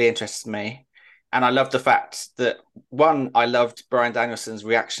really interests me. And I love the fact that, one, I loved Bryan Danielson's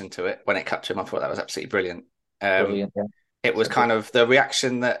reaction to it when it cut to him. I thought that was absolutely brilliant. Brilliant, yeah. It was kind of the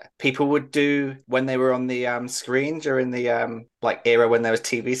reaction that people would do when they were on the screen during the era when there was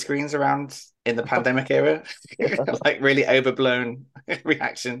TV screens around in the pandemic era. Like really overblown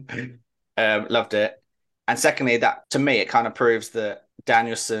reaction. Loved it. And secondly, that to me, it kind of proves that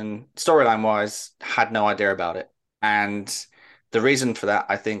Danielson, storyline wise, had no idea about it. And the reason for that,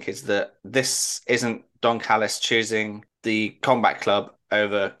 I think, is that this isn't Don Callis choosing the Combat Club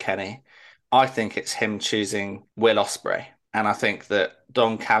over Kenny. I think it's him choosing Will Ospreay. And I think that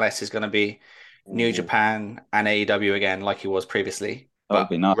Don Callis is going to be New Japan and AEW again, like he was previously. But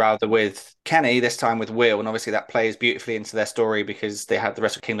rather with Kenny, this time with Will. And obviously that plays beautifully into their story because they had the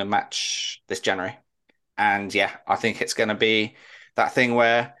Wrestle Kingdom match this January. And yeah, I think it's going to be that thing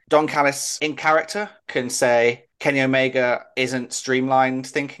where Don Callis in character can say Kenny Omega isn't streamlined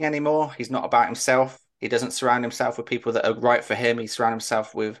thinking anymore. He's not about himself. He doesn't surround himself with people that are right for him. He surrounds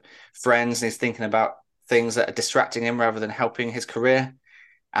himself with friends, and he's thinking about things that are distracting him rather than helping his career.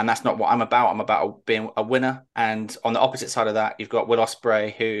 And that's not what I'm about. I'm about being a winner. And on the opposite side of that, you've got Will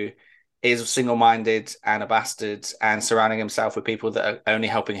Ospreay, who is single-minded and a bastard and surrounding himself with people that are only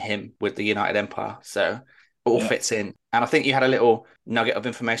helping him with the United Empire. So all fits in. And I think you had a little nugget of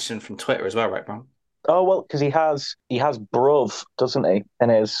information from Twitter as well, right, Brum? Oh, well, because he has Bruv, doesn't he, in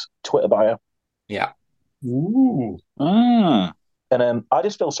his Twitter bio? Yeah. Ooh. Ah. And I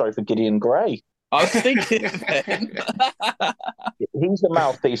just feel sorry for Gideon Gray. I was thinking of him. He's the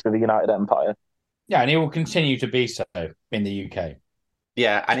mouthpiece of the United Empire. Yeah, and he will continue to be so in the UK.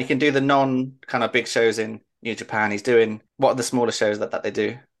 Yeah, and he can do the non kind of big shows in New Japan. He's doing, what are the smaller shows that they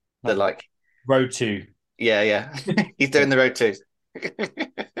do? They're like Road 2. Yeah. He's doing the Road 2s.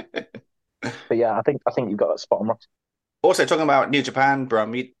 But yeah, I think you've got that spot on, Ross. Also, talking about New Japan,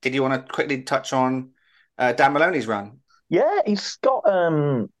 Brum, did you want to quickly touch on Dan Maloney's run? Yeah, he's got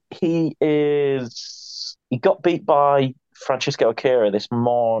he got beat by Francisco Akira this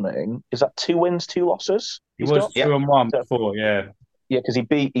morning. Is that 2 wins, 2 losses? He was 2-1 before, yeah. Yeah, because he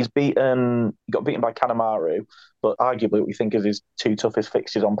got beaten by Kanemaru, but arguably what we think of his 2 toughest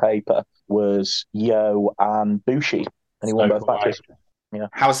fixtures on paper was Yo and Bushi, and he won both matches. Yeah.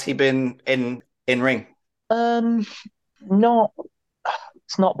 How's he been in ring? It's not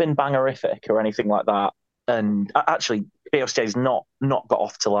been bangerific or anything like that. And actually, BSJ's not got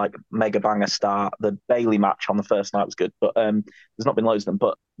off to like mega banger start. The Bailey match on the first night was good, but there's not been loads of them.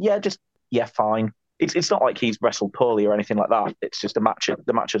 But yeah, fine. It's not like he's wrestled poorly or anything like that. It's just the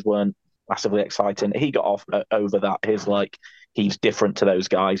matches weren't massively exciting. He got off over that. He's different to those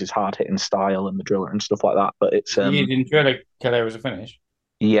guys. His hard hitting style and the driller and stuff like that. But it's using Driller Killer as a finish.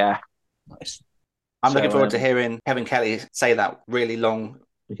 Yeah, nice. I'm looking forward to hearing Kevin Kelly say that really long.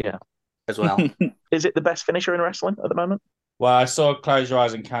 Yeah, as well. Is it the best finisher in wrestling at the moment? Well, I saw Close Your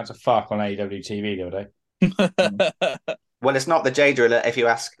Eyes and Count to Fuck on AEW TV the other day. Well, it's not the J Driller if you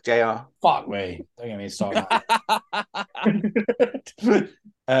ask JR. Fuck me. Don't get me started.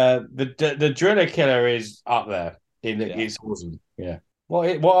 The Driller Killer is up there. It's awesome. Yeah.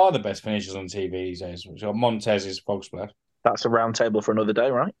 What are the best finishers on TV these days? We've got Montez's Fog Splash. That's a round table for another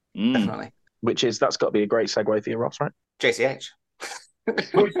day, right? Definitely. That's got to be a great segue for you, Ross, right? JCH.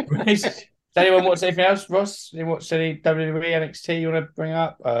 Does anyone watch anything else, Ross? You watch any WWE, NXT you want to bring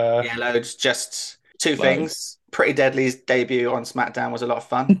up? Yeah, loads. Just 2 things. Pretty Deadly's debut on SmackDown was a lot of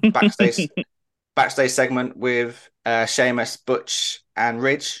fun. Backstage segment with Sheamus, Butch, and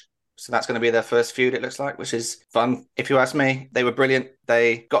Ridge. So that's going to be their first feud, it looks like, which is fun. If you ask me, they were brilliant.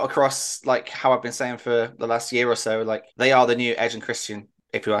 They got across, like how I've been saying for the last year or so, like they are the new Edge and Christian,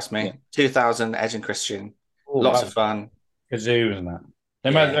 if you ask me. Yeah. 2000 Edge and Christian. Lots of fun. Kazoo and that.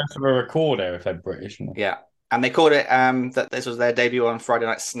 They might have a recorder if they're British. Yeah. And they called it that this was their debut on Friday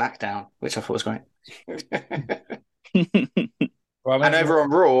Night Snackdown, which I thought was great. And over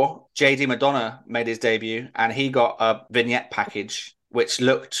on Raw, JD Madonna made his debut and he got a vignette package, which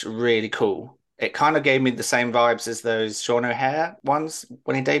looked really cool. It kind of gave me the same vibes as those Sean O'Hare ones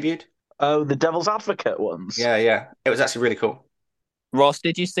when he debuted. Oh, the Devil's Advocate ones? Yeah. It was actually really cool. Ross,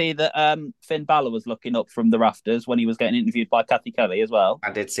 did you see that Finn Balor was looking up from the rafters when he was getting interviewed by Kathy Kelly as well?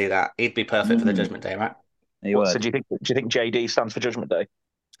 I did see that. He'd be perfect for the Judgment Day, right? So do you think JD stands for Judgment Day?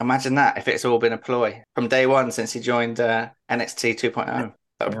 Imagine that if it's all been a ploy from day one since he joined NXT 2.0.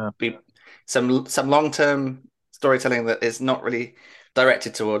 That would be some long-term storytelling that is not really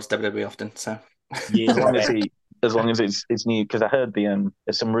directed towards WWE often. So as long as it's new, because I heard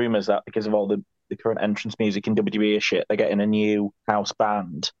there's some rumors that because of all the current entrance music in WWE is shit, they're getting a new house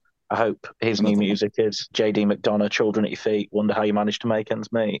band. I hope his new music is JD McDonough, Children at Your Feet, Wonder How You Managed to Make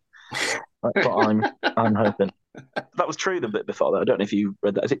Ends Meet. That's what I'm hoping. That was true the bit before that. I don't know if you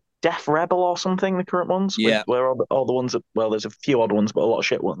read that. Is it Def Rebel or something, the current ones? Yeah. Where all the ones there's a few odd ones, but a lot of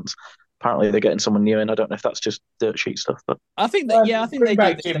shit ones. Apparently they're getting someone new in. I don't know if that's just dirt sheet stuff, but I think they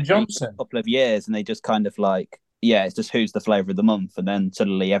did Jim Johnson a couple of years and they just kind of like, it's just who's the flavour of the month, and then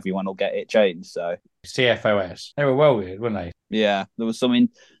suddenly everyone will get it changed. So CFOS. They were well weird, weren't they? Yeah. There was something.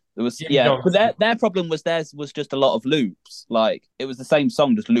 But their problem was theirs was just a lot of loops. Like it was the same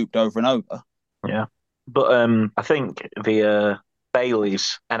song just looped over and over. Yeah, but I think the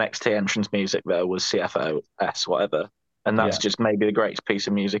Bailey's NXT entrance music there was CFOS whatever, and that's just maybe the greatest piece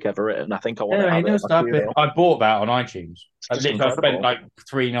of music ever written. I think I want to have it. I bought that on iTunes. I spent like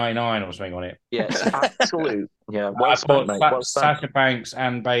 $3.99 or something on it. Yeah, it's absolute. Yeah, I bought Sasha Banks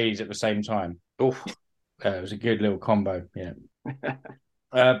and Bailey's at the same time. Oof. It was a good little combo. Yeah.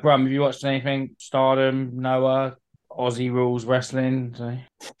 Brum, have you watched anything? Stardom, Noah, Aussie Rules Wrestling?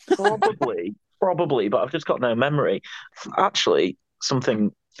 Probably, but I've just got no memory. Actually,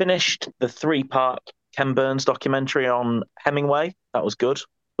 something finished the 3-part Ken Burns documentary on Hemingway. That was good,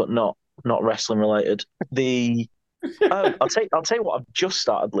 but not wrestling related. I'll tell you what I've just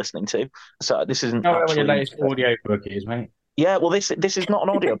started listening to. So this isn't Know what actually your latest audio book is, mate? Yeah, well, this is not an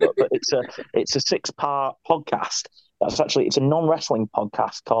audiobook, but it's a 6-part podcast. It's a non-wrestling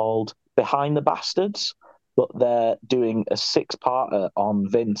podcast called Behind the Bastards, but they're doing a 6-parter on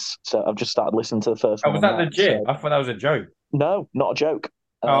Vince. So I've just started listening to the first one. Was that legit? So... I thought that was a joke. No, not a joke.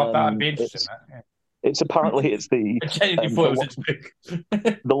 That'd be interesting. It's apparently it's the I genuinely thought it was a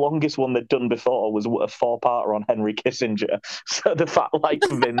joke. The longest one they'd done before was a 4-parter on Henry Kissinger. So the fact like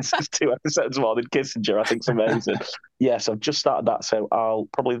Vince is 2 episodes more than Kissinger, I think is amazing. Yes, I've just started that, so I'll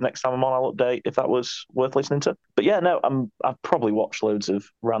probably the next time I'm on, I'll update if that was worth listening to. But yeah, no, I've probably watched loads of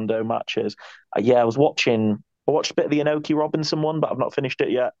rando matches. I watched a bit of the Inoki Robinson one, but I've not finished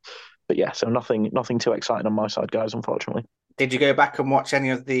it yet. But yeah, so nothing too exciting on my side, guys, unfortunately. Did you go back and watch any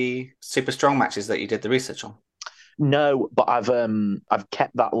of the Super Strong matches that you did the research on? No, but I've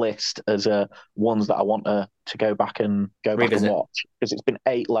kept that list as ones that I want to go back and watch, because it's been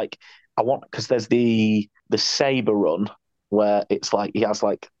 8. Like because there's the Sabre run where it's like he has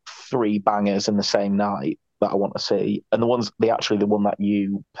like 3 bangers in the same night that I want to see, and the one that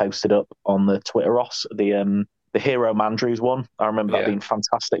you posted up on the Twitter, Ross, the Hero Mandrews one. I remember that being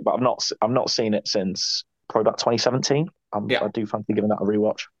fantastic, but I've not seen it since probably about 2017. I do fancy giving that a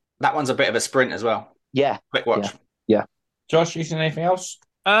rewatch. That one's a bit of a sprint as well. Yeah, quick watch. Yeah. Josh, you seen anything else?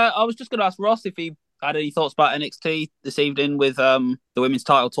 I was just going to ask Ross if he had any thoughts about NXT this evening with the women's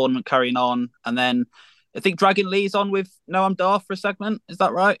title tournament carrying on, and then I think Dragon Lee's on with Noam Dar for a segment. Is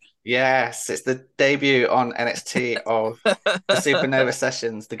that right? Yes, it's the debut on NXT of the Supernova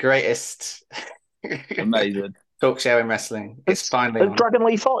Sessions, the greatest amazing talk show in wrestling. It's finally Has Dragon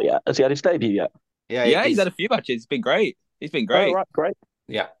Lee fought yet? Has he had his debut yet? Yeah, he's had a few matches. It's been great. He's been great. Oh, right, great.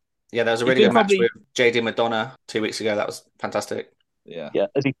 Yeah, there was a really good match with JD Madonna 2 weeks ago. That was fantastic. Yeah.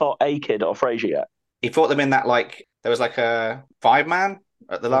 Has he fought A-Kid or Frazier yet? He fought them in that, like, there was like a 5-man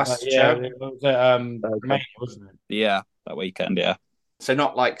at the last show. It was May, wasn't it? Yeah, that weekend, yeah. So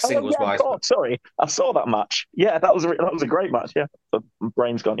not like singles wise. But... Sorry, I saw that match. Yeah, that was a great match. Yeah, but my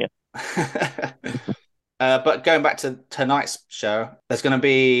brain's gone. Yeah. But going back to tonight's show, there's going to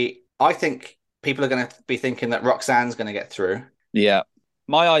be, I think people are going to be thinking that Roxanne's going to get through. Yeah.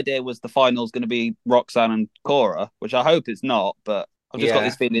 My idea was the final's going to be Roxanne and Cora, which I hope it's not, but I've just got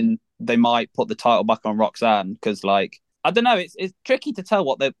this feeling they might put the title back on Roxanne because, like, I don't know, it's tricky to tell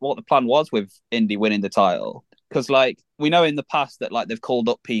what the plan was with Indy winning the title, because, like, we know in the past that, like, they've called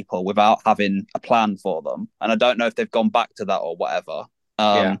up people without having a plan for them, and I don't know if they've gone back to that or whatever.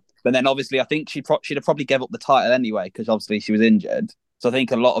 But then obviously I think she'd have probably gave up the title anyway because obviously she was injured. So I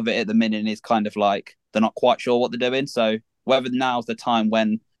think a lot of it at the minute is kind of like they're not quite sure what they're doing. So whether now's the time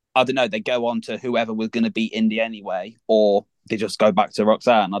when, I don't know, they go on to whoever was going to beat Indy anyway, or they just go back to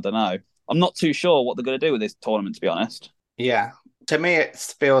Roxanne. I don't know. I'm not too sure what they're going to do with this tournament, to be honest. Yeah. To me, it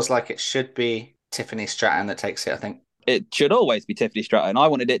feels like it should be Tiffany Stratton that takes it, I think. It should always be Tiffany Stratton. I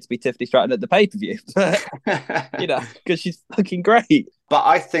wanted it to be Tiffany Stratton at the pay-per-view, but, because she's fucking great. But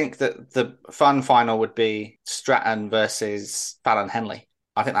I think that the fun final would be Stratton versus Fallon Henley.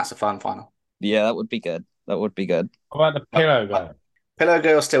 I think that's a fun final. Yeah, that would be good. What about the Pillow Girl? Pillow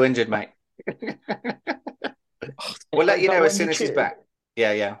Girl's still injured, mate. We'll let you know as soon as she's back.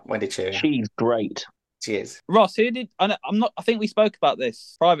 Yeah, Wendy Chu. She's great. She is. Ross, I think we spoke about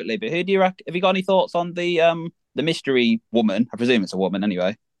this privately, but who do you reckon? Have you got any thoughts on the mystery woman? I presume it's a woman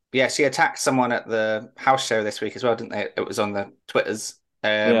anyway. Yeah, she attacked someone at the house show this week as well, didn't they? It was on the Twitters.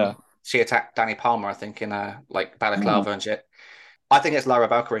 She attacked Danny Palmer, I think, in a balaclava and shit. I think it's Lara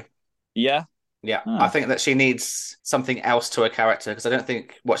Valkyrie. Yeah. Yeah, I think that she needs something else to her character, because I don't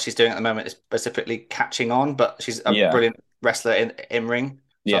think what she's doing at the moment is specifically catching on, but she's a brilliant wrestler in ring.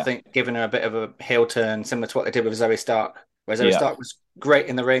 So I think giving her a bit of a heel turn, similar to what they did with Zoe Stark, where Zoe Stark was great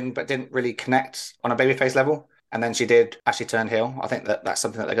in the ring, but didn't really connect on a babyface level. And then she did actually turn heel. I think that that's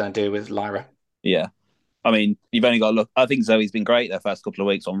something that they're going to do with Lyra. Yeah. I mean, you've only got to look. I think Zoe's been great their first couple of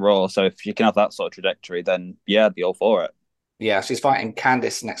weeks on Raw. So if she can have that sort of trajectory, then I'd be all for it. Yeah, she's fighting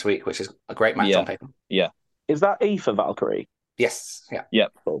Candice next week, which is a great match on paper. Yeah. Is that E for Valkyrie? Yes. Yeah.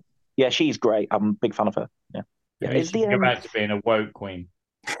 Yep. Cool. Yeah, she's great. I'm a big fan of her. Yeah. You can go back to being a woke queen.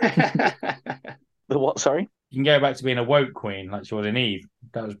 The what? Sorry. You can go back to being a woke queen like she was in Eve.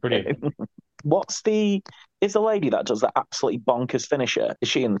 That was brilliant. Is the lady that does the absolutely bonkers finisher? Is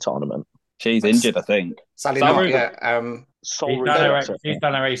she in the tournament? She's injured, I think. Sadly Is that not. Ruben? Yeah. She's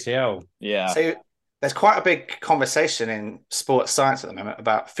done her ACL. Yeah. So there's quite a big conversation in sports science at the moment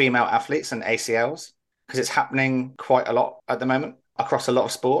about female athletes and ACLs because it's happening quite a lot at the moment across a lot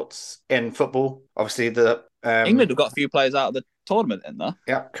of sports. In football, obviously England have got a few players out of the tournament in there.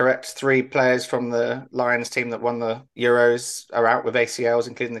 Yeah, correct. 3 players from the Lions team that won the Euros are out with ACLs,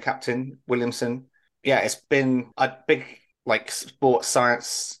 including the captain, Williamson. Yeah, it's been a big sports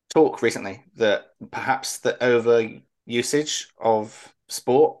science talk recently that perhaps the over usage of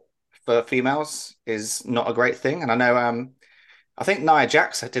sport for females is not a great thing. And I know I think Nia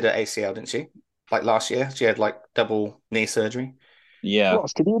Jax did an ACL, didn't she? Like last year. She had double knee surgery. Yeah.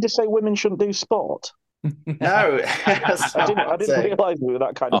 Ross, did you just say women shouldn't do sport? No, I didn't realise we were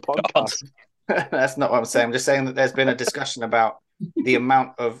that kind of podcast. That's not what I'm saying. I'm just saying that there's been a discussion about the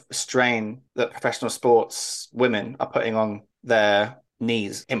amount of strain that professional sports women are putting on their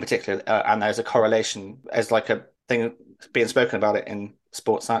knees in particular. And there's a correlation as like a thing being spoken about it in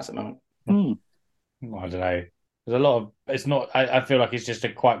sports science at the moment. I don't know. There's a lot of, it's not, I feel like it's just a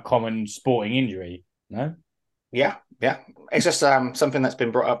quite common sporting injury, no? Yeah. It's just something that's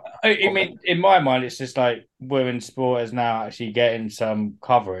been brought up. I mean, in my mind, it's just like women's sport is now actually getting some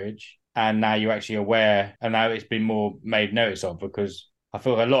coverage, and now you're actually aware, and now it's been more made notice of, because I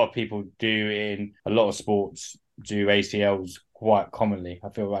feel like a lot of people do in a lot of sports do ACLs quite commonly. I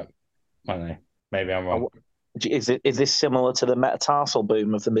feel like, I don't know, maybe I'm wrong. Is this similar to the metatarsal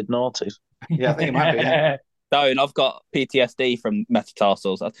boom of the mid-noughties? Yeah, I think it might be. Yeah. No, and I've got PTSD from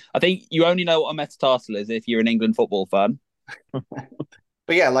metatarsals. I think you only know what a metatarsal is if you're an England football fan.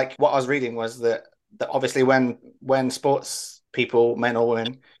 But yeah, like what I was reading was that obviously when sports people, men or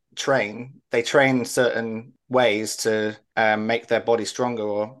women, they train certain ways to make their body stronger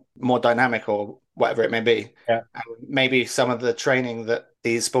or more dynamic or whatever it may be. Yeah. And maybe some of the training that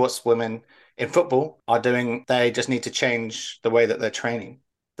these sports women in football are doing, they just need to change the way that they're training.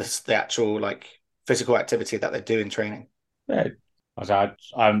 The actual physical activity that they do in training. Yeah. I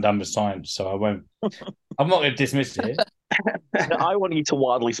haven't done with science, so I won't. I'm not going to dismiss it. No, I want you to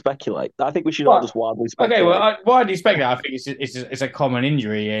wildly speculate. I think we should all just wildly speculate. Okay, well, why do you speculate? I think it's a common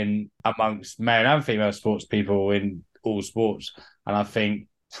injury amongst male and female sports people in all sports, and I think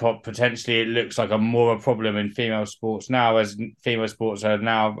potentially it looks like a more a problem in female sports now, as female sports are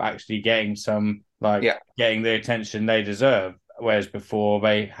now actually getting some getting the attention they deserve, whereas before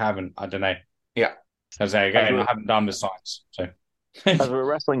they haven't. I don't know. Yeah. As I haven't done the science, so. As a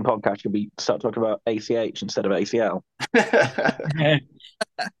wrestling podcast, should we start talking about ACH instead of ACL?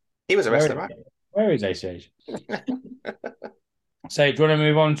 He was a wrestler, right? Where is ACH? So, do you want to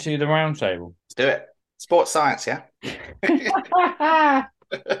move on to the roundtable? Let's do it. Sports science, yeah?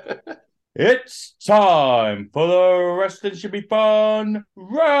 It's time for the Wrestling Should Be Fun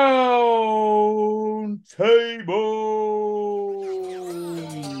Roundtable.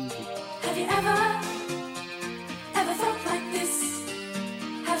 Have you ever felt like this?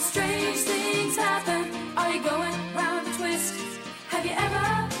 Have strange things happen? Are you going round a twist? Have you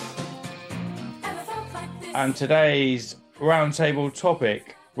ever felt like this? And today's roundtable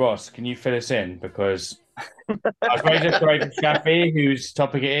topic, Ross, can you fill us in? Because I was ready to throw to Shafi, whose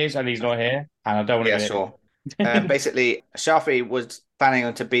topic it is, and he's not here, and I don't want to get sure. Basically, Shafi was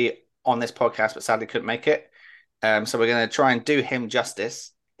planning to be on this podcast, but sadly couldn't make it. So we're going to try and do him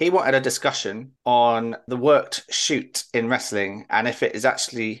justice. He wanted a discussion on the worked shoot in wrestling and if it is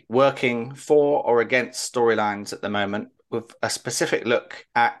actually working for or against storylines at the moment, with a specific look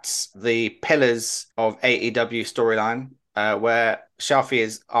at the pillars of AEW storyline, where Shafi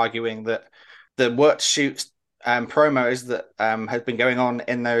is arguing that the worked shoot promos that has been going on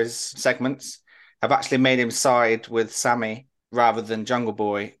in those segments have actually made him side with Sammy rather than Jungle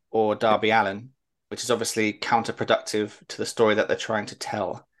Boy or Darby Allin, which is obviously counterproductive to the story that they're trying to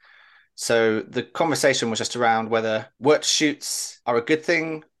tell. So the conversation was just around whether worked shoots are a good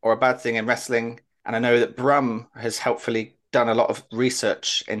thing or a bad thing in wrestling. And I know that Brum has helpfully done a lot of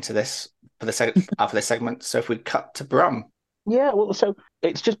research into this for this segment. So if we cut to Brum. Yeah, well, so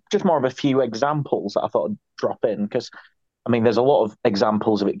it's just more of a few examples that I thought I'd drop in, because, I mean, there's a lot of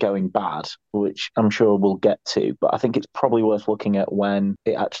examples of it going bad, which I'm sure we'll get to, but I think it's probably worth looking at when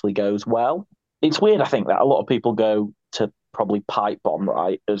it actually goes well. It's weird, I think, that a lot of people go to probably Pipe Bomb,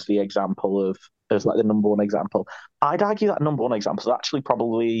 right, as the example as like the number one example. I'd argue that number one example is actually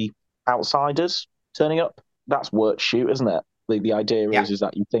probably Outsiders turning up. That's work shoot, isn't it? The idea is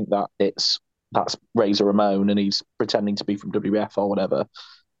that you think that that's Razor Ramon and he's pretending to be from WWF or whatever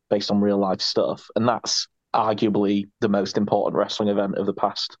based on real life stuff. And that's arguably the most important wrestling event of the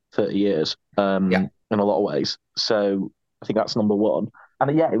past 30 years in a lot of ways. So I think that's number one.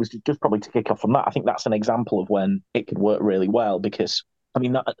 And yeah, it was just probably to kick off from that. I think that's an example of when it could work really well because,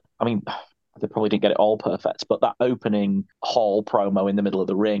 they probably didn't get it all perfect, but that opening hall promo in the middle of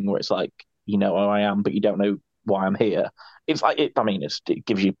the ring where it's like, you know who I am, but you don't know why I'm here. It's like it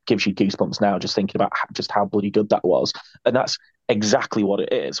gives you goosebumps now just thinking about just how bloody good that was, and that's exactly what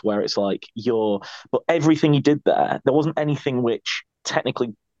it is. Where it's like but everything he did there wasn't anything which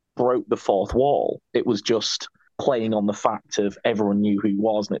technically broke the fourth wall. It was just playing on the fact of everyone knew who he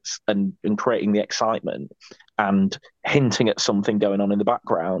was and creating the excitement and hinting at something going on in the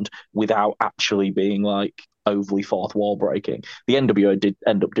background without actually being like overly fourth wall breaking. The NWO did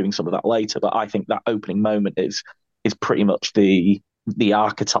end up doing some of that later, but I think that opening moment is pretty much the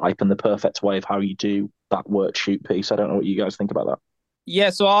archetype and the perfect way of how you do that work shoot piece. I don't know what you guys think about that. Yeah,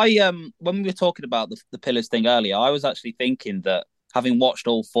 so I when we were talking about the pillars thing earlier, I was actually thinking that having watched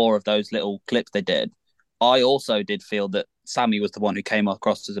all 4 of those little clips they did, I also did feel that Sammy was the one who came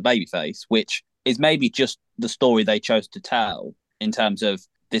across as a babyface, which is maybe just the story they chose to tell in terms of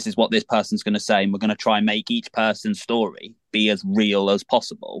this is what this person's going to say, and we're going to try and make each person's story be as real as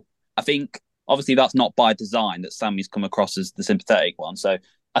possible. I think, obviously, that's not by design that Sammy's come across as the sympathetic one. So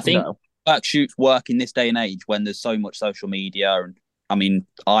I think work shoots work in this day and age when there's so much social media. And I mean,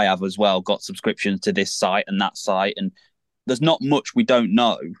 I have as well got subscriptions to this site and that site, and there's not much we don't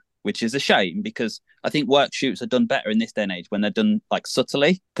know, which is a shame because I think work shoots are done better in this day and age when they're done like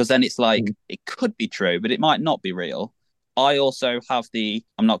subtly, because then it's like it could be true, but it might not be real. I also have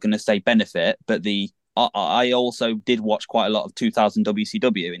I'm not going to say benefit, but I also did watch quite a lot of 2000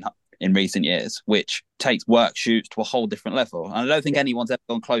 WCW in recent years, which takes work shoots to a whole different level. And I don't think anyone's ever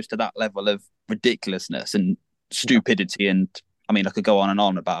gone close to that level of ridiculousness and stupidity. And I mean, I could go on and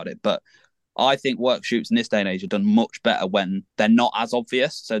on about it, but I think work shoots in this day and age are done much better when they're not as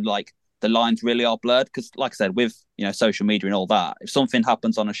obvious. So like the lines really are blurred because, like I said, with social media and all that, if something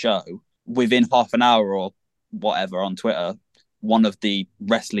happens on a show within half an hour or whatever on Twitter, one of the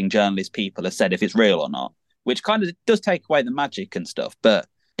wrestling journalist people has said if it's real or not, which kind of does take away the magic and stuff. But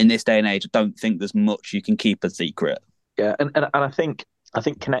in this day and age, I don't think there's much you can keep a secret. Yeah, and I think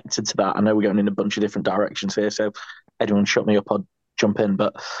connected to that, I know we're going in a bunch of different directions here, so anyone shut me up, I'll jump in.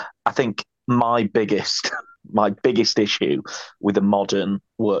 But I think my biggest issue with the modern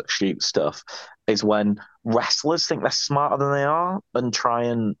work shoot stuff is when wrestlers think they're smarter than they are and try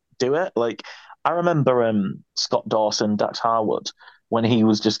and do it. Like I remember Scott Dawson, Dax Harwood, when he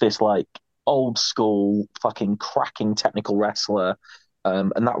was just this like old school fucking cracking technical wrestler,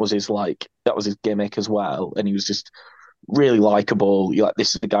 and that was his gimmick as well, and he was just really likable. You're like,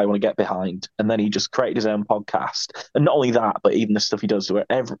 this is the guy I want to get behind. And then he just created his own podcast. And not only that, but even the stuff he does,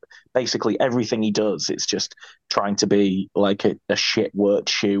 basically everything he does, it's just trying to be like a shit work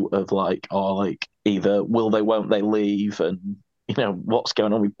shoot of like, either will they, won't they leave, and what's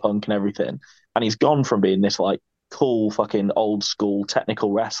going on with Punk and everything. And he's gone from being this like cool fucking old school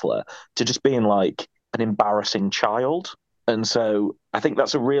technical wrestler to just being like an embarrassing child. And so I think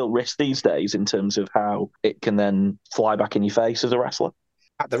that's a real risk these days in terms of how it can then fly back in your face as a wrestler.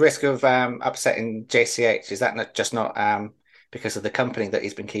 At the risk of upsetting JCH, is that not because of the company that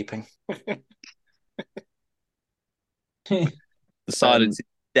he's been keeping? The silence is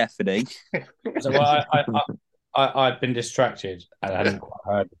deafening. So I'd been distracted and I hadn't quite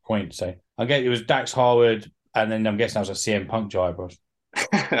heard the point. So I get it was Dax Harwood, and then I'm guessing that was a CM Punk job.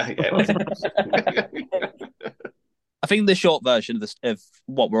 I think the short version of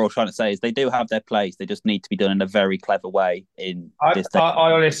what we're all trying to say is they do have their place. They just need to be done in a very clever way. I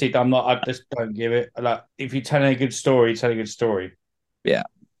honestly, I just don't give it. Like, if you're telling a good story, tell a good story. Yeah,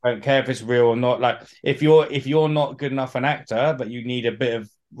 I don't care if it's real or not. Like, if you're not good enough an actor, but you need a bit of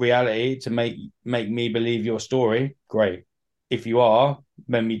reality to make me believe your story, great. If you are,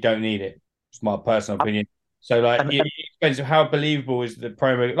 then you don't need it. It's my personal opinion. So, like, it depends on how believable is the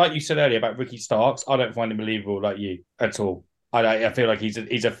promo. Like you said earlier about Ricky Starks, I don't find him believable like you at all. I feel like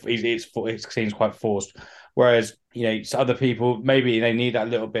it seems quite forced. Whereas, other people, maybe they need that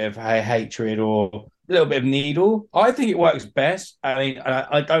little bit of hatred or a little bit of needle. I think it works best. I mean,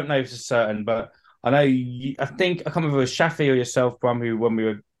 I don't know for certain, but I know I think I can't remember if it was Shafi or yourself, Brum, who, when we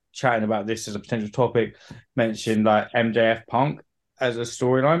were chatting about this as a potential topic, mentioned like MJF Punk as a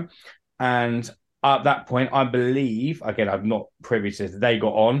storyline. And at that point, I believe, again, I'm not privy to this, they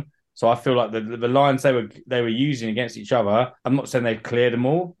got on. So I feel like the lines they were using against each other, I'm not saying they've cleared them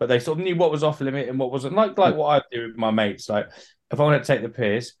all, but they sort of knew what was off limit and what wasn't. Like what I do with my mates. Like, if I want to take the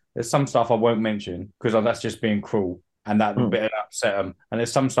piss, there's some stuff I won't mention because that's just being cruel. And that bit of upset them. And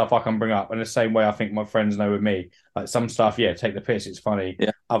there's some stuff I can bring up. And the same way I think my friends know with me. Like some stuff, yeah, take the piss, it's funny.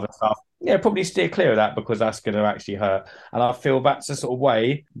 Yeah. Other stuff, Yeah, probably steer clear of that because that's going to actually hurt. And I feel that's the sort of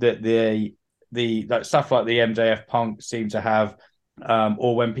way that the like stuff like the MJF Punk seem to have,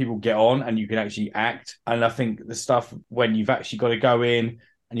 or when people get on and you can actually act. And I think the stuff when you've actually got to go in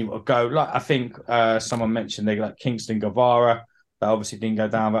and you've got to go, like I think someone mentioned they like Kingston Guevara, that obviously didn't go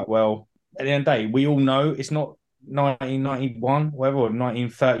down that well. At the end of the day, we all know it's not 1991, whatever, or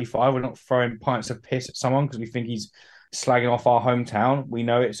 1935. We're not throwing pints of piss at someone because we think he's slagging off our hometown. We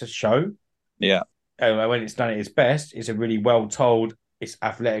know it's a show. Yeah. When it's done at its best, it's a really well told, it's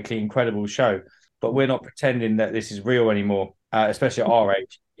athletically incredible show. But we're not pretending that this is real anymore, especially at our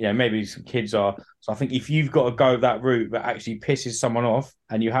age. You know, maybe some kids are. So I think if you've got to go that route that actually pisses someone off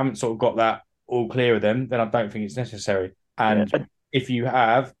and you haven't sort of got that all clear of them, then I don't think it's necessary. And if you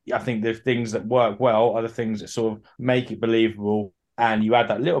have, I think the things that work well are the things that sort of make it believable. And you add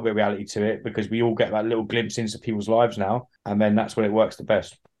that little bit of reality to it because we all get that little glimpse into people's lives now. And then that's when it works the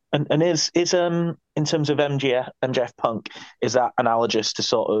best. And is in terms of MJF Punk, is that analogous to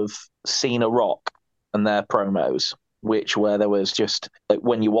sort of Cena Rock and their promos, where there was just like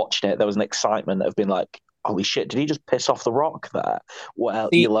when you're watching it, there was an excitement of being like, holy shit, did he just piss off the Rock there? Well,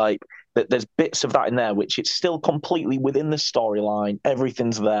 you're like, there's bits of that in there which it's still completely within the storyline,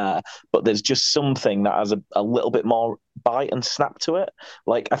 everything's there, but there's just something that has a little bit more bite and snap to it.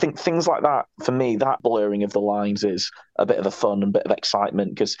 Like I think things like that, for me, that blurring of the lines is a bit of a fun and bit of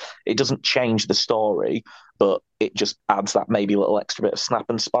excitement because it doesn't change the story, but it just adds that maybe little extra bit of snap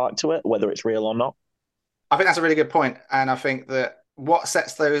and spark to it, whether it's real or not. I think that's a really good point, and I think that what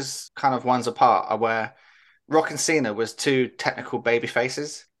sets those kind of ones apart are where Rock and Cena was two technical baby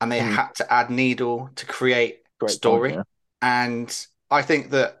faces, and they had to add needle to create story. Point, yeah. And I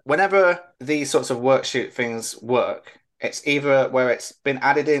think that whenever these sorts of work shoot things work, it's either where it's been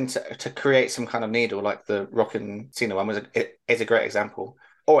added in to create some kind of needle, like the Rock and Cena one is a great example,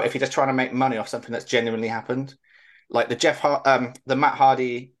 or if you're just trying to make money off something that's genuinely happened, like the Matt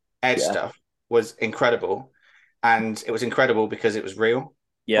Hardy Edge stuff was incredible, and it was incredible because it was real.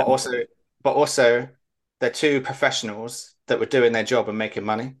 Yeah, but also. They're two professionals that were doing their job and making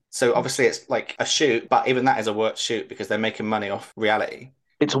money. So obviously it's like a shoot, but even that is a work shoot because they're making money off reality.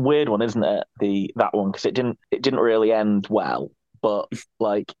 It's a weird one, isn't it? That one, because it didn't really end well. But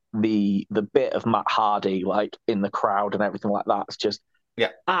like the bit of Matt Hardy like in the crowd and everything like that's just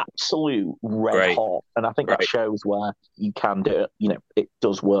absolute red hot. And I think that shows where you can do it. You know, it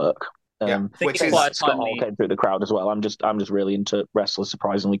does work. I think it's quite a timely... came through the crowd as well. I'm just really into wrestlers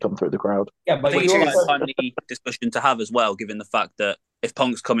surprisingly come through the crowd. Yeah, but I think it's quite a timely discussion to have as well, given the fact that if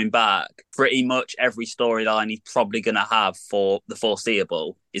Punk's coming back, pretty much every storyline he's probably going to have for the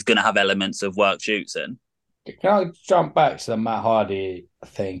foreseeable is going to have elements of work shoots in. Can I jump back to the Matt Hardy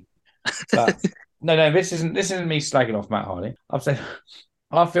thing? But, no, this isn't me slagging off Matt Hardy. I'm saying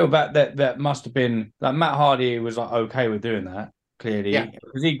I feel that must have been like Matt Hardy was like okay with doing that. Clearly,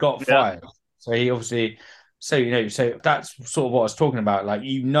 because he got fired. So he obviously, so that's sort of what I was talking about. Like,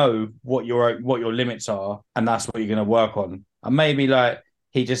 you know what your limits are, and that's what you're going to work on. And maybe like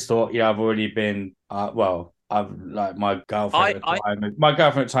he just thought, I've already been, I've like my girlfriend. My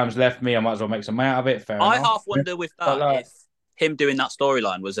girlfriend at times left me. I might as well make some money out of it. Fair enough. I half wonder with that if him doing that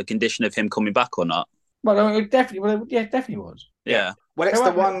storyline was a condition of him coming back or not. Well, it definitely was. Yeah. Well, it's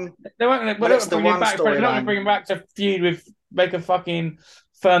the one. They weren't going to bring him back. They're not going to bring him back to feud with. Make a fucking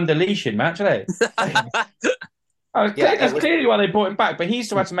firm deletion match, are they? That's clearly why they brought him back, but he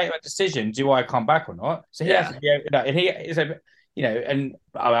still had to make that decision: do I come back or not? So he has to be, and he is a, and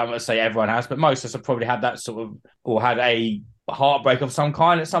I'm not going to say everyone has, but most of us have probably had that sort of, or had a heartbreak of some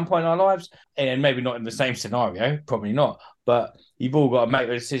kind at some point in our lives, and maybe not in the same scenario, probably not. But you've all got to make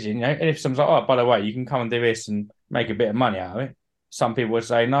the decision, And if someone's like, "Oh, by the way, you can come and do this and make a bit of money out of it," some people would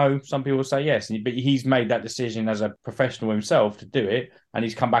say no, some people would say yes. But he's made that decision as a professional himself to do it, and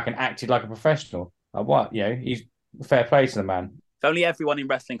he's come back and acted like a professional. Like what? He's fair play to the man. If only everyone in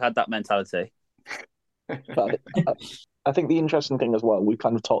wrestling had that mentality. But I think the interesting thing as well, we've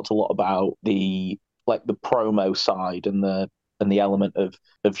kind of talked a lot about the promo side and the element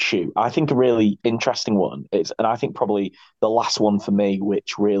of shoot. I think a really interesting one is, and I think probably the last one for me,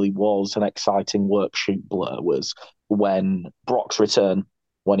 which really was an exciting work shoot blur, was when Brock's return,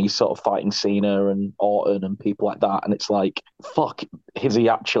 when he's sort of fighting Cena and Orton and people like that. And it's like, fuck, is he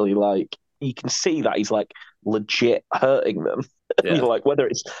actually like, you can see that he's like legit hurting them. Yeah. Like whether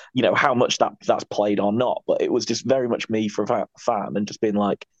it's, how much that's played or not, but it was just very much me for a fan and just being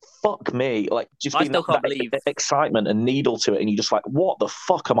like, fuck me, like just being that excitement and needle to it, and you're just like, what the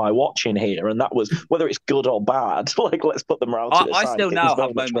fuck am I watching here? And that was, whether it's good or bad, like let's put them around to the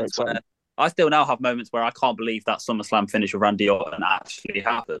side. I still now have moments where I can't believe that SummerSlam finish with Randy Orton actually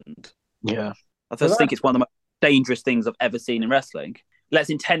happened. Yeah. I just think it's one of the most dangerous things I've ever seen in wrestling. Let's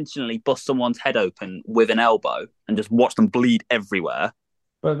intentionally bust someone's head open with an elbow and just watch them bleed everywhere.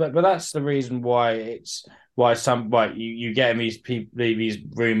 But that's the reason why you get these people, these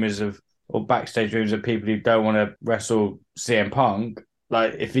rumors of, or backstage rumors of people who don't want to wrestle CM Punk.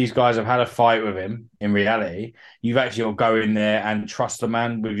 Like, if these guys have had a fight with him in reality, you've actually got to go in there and trust the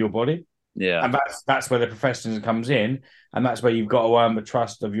man with your body. Yeah. And that's where the professionalism comes in, and that's where you've got to earn the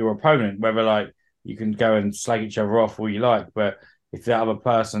trust of your opponent. Whether, like, you can go and slag each other off all you like, but if the other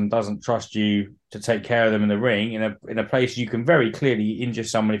person doesn't trust you to take care of them in the ring, in a place you can very clearly injure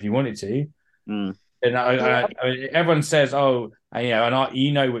someone if you wanted to. And I mean, everyone says, "Oh, and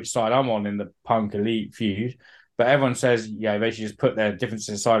you know which side I'm on in the Punk Elite feud," but everyone says, "Yeah, they should just put their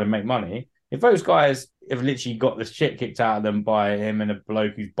differences aside and make money." If those guys have literally got the shit kicked out of them by him and a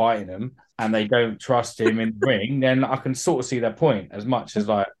bloke who's biting them, and they don't trust him in the ring, then I can sort of see their point. As much as,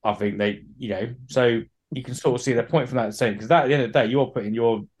 like, I think they, so you can sort of see their point from that saying, because at the end of the day, you're putting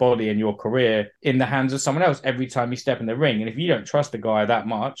your body and your career in the hands of someone else every time you step in the ring, and if you don't trust the guy that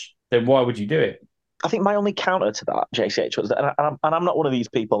much, then why would you do it? I think my only counter to that, JCH, was that, and I'm not one of these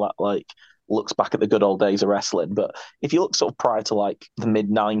people that like looks back at the good old days of wrestling, but if you look sort of prior to like the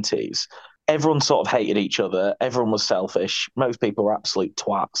mid-90s, everyone sort of hated each other. Everyone was selfish. Most people were absolute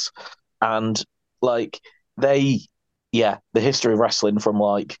twats. And like the history of wrestling from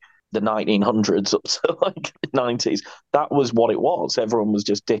like the 1900s up to like the 90s, that was what it was. Everyone was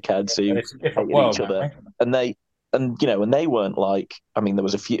just dickheads who hated each other. And they weren't like, I mean, there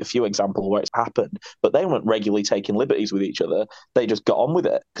was a few examples where it's happened, but they weren't regularly taking liberties with each other. They just got on with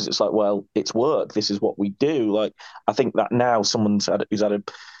it because it's like, well, it's work. This is what we do. Like, I think that now who's had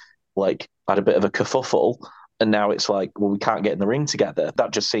a bit of a kerfuffle, and now it's like, well, we can't get in the ring together.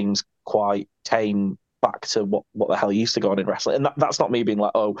 That just seems quite tame back to what the hell used to go on in wrestling. And that's not me being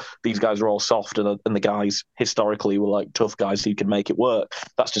like, oh, these guys are all soft and the guys historically were like tough guys who can make it work.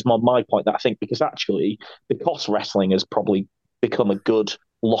 That's just my point, that I think because wrestling has probably become a good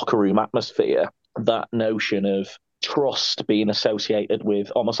locker room atmosphere, that notion of trust being associated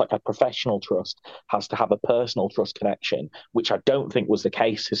with almost like a professional trust has to have a personal trust connection, which I don't think was the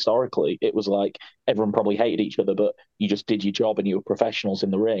case historically. It was like everyone probably hated each other, but you just did your job and you were professionals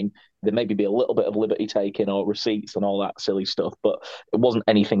in the ring. There maybe be a little bit of liberty taking or receipts and all that silly stuff, but it wasn't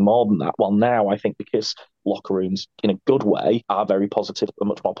anything more than that. Well, now I think because locker rooms in a good way are very positive,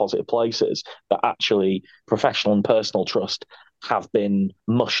 much more positive places, that actually professional and personal trust have been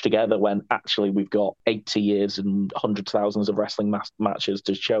mushed together when actually we've got 80 years and hundreds of thousands of wrestling matches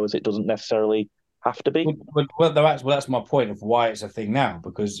to show us it doesn't necessarily have to be. Well, that's my point of why it's a thing now,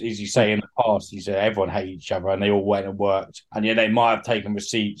 because as you say, in the past, you said everyone hated each other and they all went and worked, and they might have taken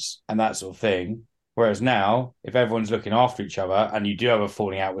receipts and that sort of thing. Whereas now, if everyone's looking after each other and you do have a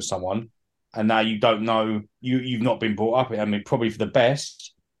falling out with someone, and now you don't know, you've not been brought up, I mean, probably for the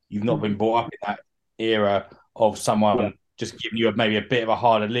best, you've not been brought up in that era of someone just giving you maybe a bit of a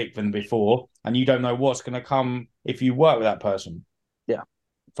harder lick than before, and you don't know what's going to come if you work with that person. Yeah.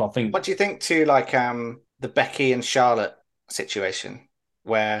 So I think. What do you think to like the Becky and Charlotte situation,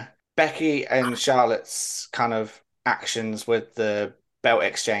 where Becky and Charlotte's kind of actions with the belt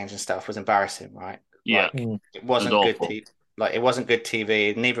exchange and stuff was embarrassing, right? Yeah, it wasn't good. It wasn't good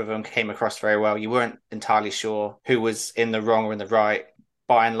TV. Neither of them came across very well. You weren't entirely sure who was in the wrong or in the right.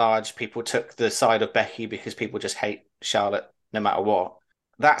 By and large, people took the side of Becky because people just hate Charlotte no matter what.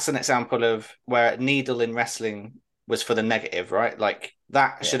 That's an example of where needle in wrestling was for the negative, right? Like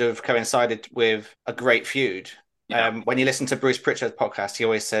that should have coincided with a great feud. Yeah. When you listen to Bruce Pritchard's podcast, he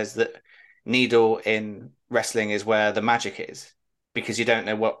always says that needle in wrestling is where the magic is, because you don't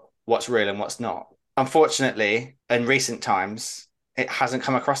know what's real and what's not. Unfortunately, in recent times, it hasn't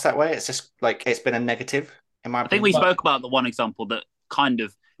come across that way. It's just like it's been a negative in my opinion. I think we spoke about the one example that kind of,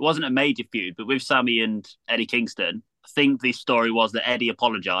 it wasn't a major feud, but with Sammy and Eddie Kingston, I think the story was that Eddie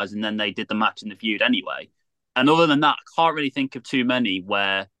apologized and then they did the match in the feud anyway. And other than that, I can't really think of too many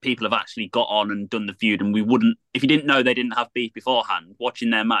where people have actually got on and done the feud, and we wouldn't, if you didn't know they didn't have beef beforehand, watching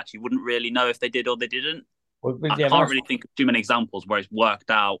their match, you wouldn't really know if they did or they didn't. I can't really think of too many examples where it's worked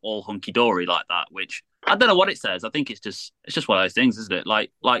out all hunky-dory like that, which I don't know what it says. I think it's just one of those things, isn't it?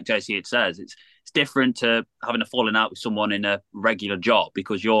 Like JC it says, it's different to having a falling out with someone in a regular job,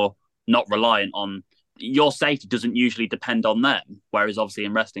 because you're not reliant on, your safety doesn't usually depend on them, whereas obviously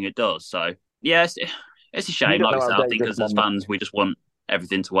in wrestling it does. So yeah, it's a shame. Like I said, I think as fans we just want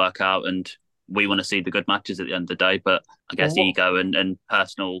everything to work out and we want to see the good matches at the end of the day, but I guess ego and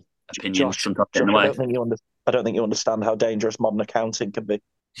personal opinions sometimes get in the way. I don't think you understand how dangerous modern accounting can be.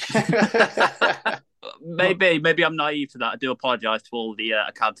 Maybe I'm naive to that. I do apologise to all the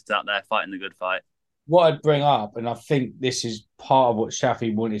accountants out there fighting the good fight. What I'd bring up, and I think this is part of what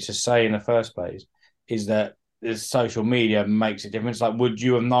Shafi wanted to say in the first place, is that the social media makes a difference. Like, would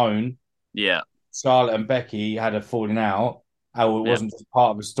you have known Yeah. Charlotte and Becky had a falling out? How it wasn't just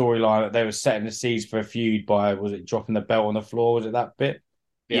part of a storyline that they were setting the seeds for a feud by, was it dropping the belt on the floor? Was it that bit?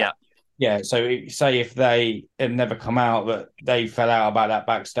 Yeah. Yeah. So say if they had never come out that they fell out about that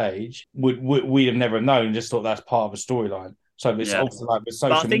backstage, we'd have never known. Just thought that's part of a storyline. So it's also like the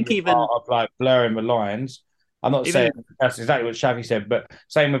social media part of like blurring the lines. I'm not saying that's exactly what Shafi said, but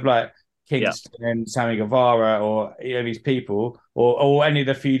same with like Kingston and Sammy Guevara or these people or any of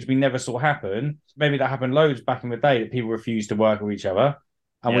the feuds we never saw happen. Maybe that happened loads back in the day that people refused to work with each other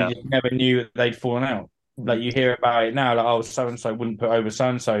and we just never knew that they'd fallen out. Like you hear about it now, like, oh, so-and-so wouldn't put over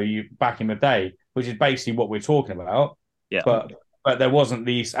so-and-so you back in the day, which is basically what we're talking about. Yeah. But there wasn't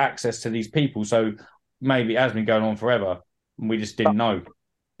these access to these people. So maybe it has been going on forever. And we just didn't know.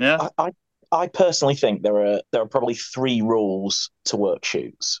 Yeah. I personally think there are probably 3 rules to work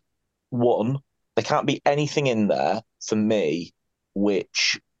shoots. 1, there can't be anything in there for me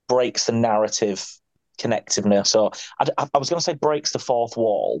which breaks the narrative connectiveness, or I was going to say breaks the fourth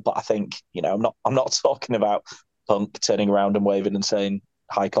wall, but I think I'm not talking about Punk turning around and waving and saying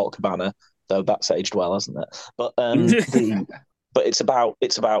 "Hi, Colt Cabana," though that's aged well, hasn't it? But but it's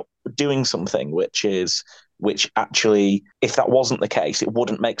about doing something which actually, if that wasn't the case, it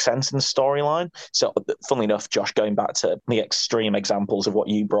wouldn't make sense in the storyline. So, funnily enough, Josh, going back to the extreme examples of what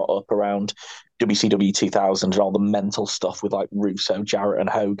you brought up around WCW 2000 and all the mental stuff with like Russo, Jarrett, and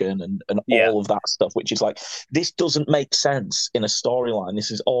Hogan, and all of that stuff, which is like, this doesn't make sense in a storyline.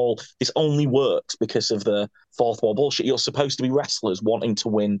 This only works because of the fourth wall bullshit. You're supposed to be wrestlers wanting to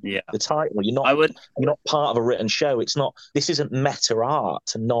win the title. You're not part of a written show. It's not. This isn't meta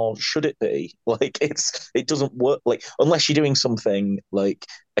art, nor should it be. Like it doesn't work. Like unless you're doing something like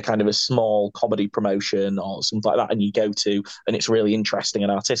a kind of a small comedy promotion or something like that, and you go to, and it's really interesting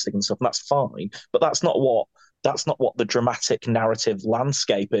and artistic and stuff, and that's fine. But that's not what the dramatic narrative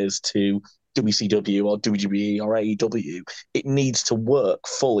landscape is to WCW or WWE or AEW. It needs to work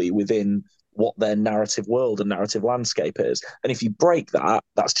fully within what their narrative world and narrative landscape is. And if you break that,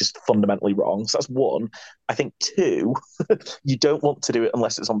 that's just fundamentally wrong. So that's 1. I think 2, you don't want to do it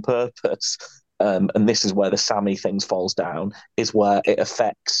unless it's on purpose. And this is where the Sammy things falls down, is where it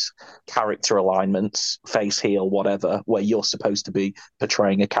affects character alignments, face, heel, whatever, where you're supposed to be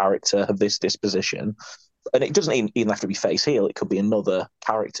portraying a character of this disposition. And it doesn't even have to be face, heel. It could be another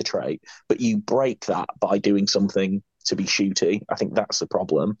character trait. But you break that by doing something to be shooty. I think that's the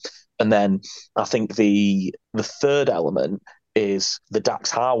problem. And then I think the third element is the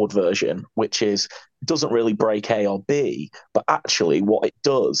Dax Harwood version, which doesn't really break A or B, but actually what it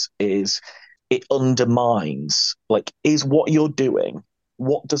does is it undermines, like, is what you're doing,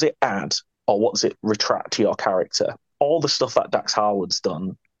 what does it add or what does it retract to your character? All the stuff that Dax Harwood's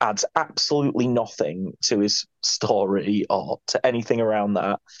done adds absolutely nothing to his story or to anything around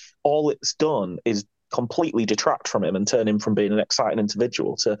that. All it's done is completely detract from him and turn him from being an exciting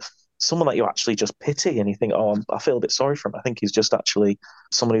individual to someone that you actually just pity, and you think, oh, I feel a bit sorry for him. I think he's just actually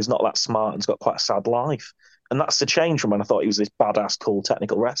someone who's not that smart and's got quite a sad life. And that's the change from when I thought he was this badass, cool,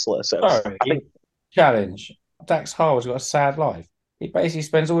 technical wrestler. So I think challenge. Dax Harwood's got a sad life. He basically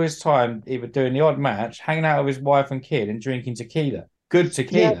spends all his time either doing the odd match, hanging out with his wife and kid, and drinking tequila. Good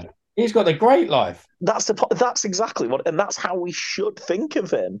tequila. Yeah. He's got a great life. That's exactly what, and that's how we should think of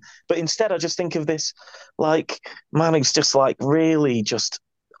him. But instead, I just think of this like man who's just like really just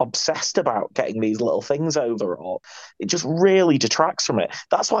obsessed about getting these little things over, or it just really detracts from it.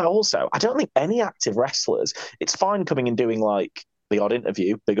 That's why also I don't think any active wrestlers, it's fine coming and doing like the odd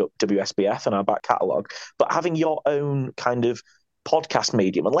interview, big up WSBF and our back catalogue, but having your own kind of podcast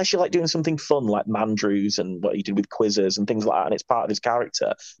medium, unless you're like doing something fun like Mandrews and what he did with quizzes and things like that, and it's part of his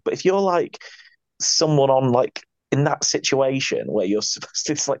character. But if you're like someone on like in that situation where you're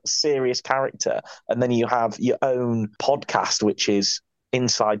this like serious character, and then you have your own podcast which is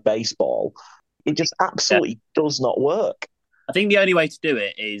inside baseball, it just absolutely does not work. I think the only way to do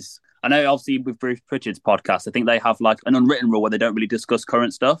it is, I know obviously with Bruce Pritchard's podcast, I think they have like an unwritten rule where they don't really discuss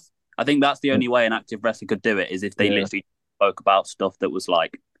current stuff. I think that's the only way an active wrestler could do it, is if they literally spoke about stuff that was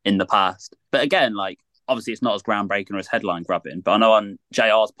like in the past. But again, like obviously it's not as groundbreaking or as headline grabbing, but I know on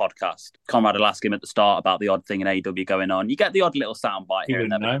JR's podcast, Conrad will ask him at the start about the odd thing in AEW going on. You get the odd little soundbite here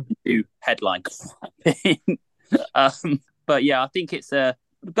and there, do headline. But yeah, I think it's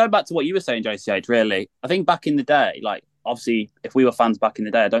going back to what you were saying, JCH, really. I think back in the day, like obviously if we were fans back in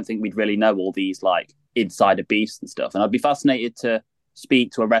the day, I don't think we'd really know all these like insider beefs and stuff. And I'd be fascinated to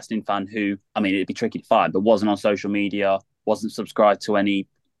speak to a wrestling fan who, I mean, it'd be tricky to find, but wasn't on social media, wasn't subscribed to any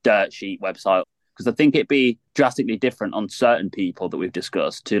dirt sheet website. Because I think it'd be drastically different on certain people that we've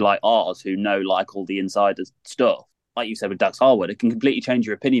discussed to like ours who know like all the insider stuff. Like you said with Dax Harwood, it can completely change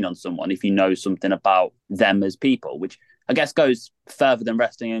your opinion on someone if you know something about them as people, which I guess goes further than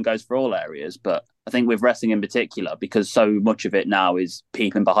wrestling and goes for all areas. But I think with wrestling in particular, because so much of it now is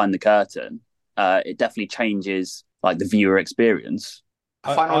peeping behind the curtain, it definitely changes like the viewer experience.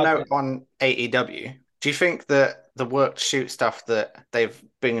 A final note on AEW. Do you think that the work shoot stuff that they've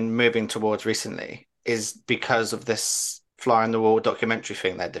been moving towards recently is because of this fly on the wall documentary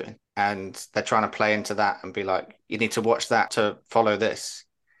thing they're doing? And they're trying to play into that and be like, you need to watch that to follow this.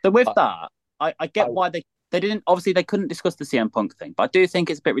 So with that, I get why they didn't, obviously they couldn't discuss the CM Punk thing, but I do think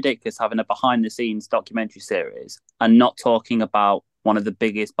it's a bit ridiculous having a behind the scenes documentary series and not talking about one of the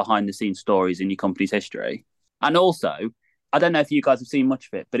biggest behind the scenes stories in your company's history. And also, I don't know if you guys have seen much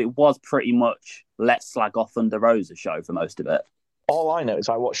of it, but it was pretty much let's slag off Thunder Rosa show for most of it. All I know is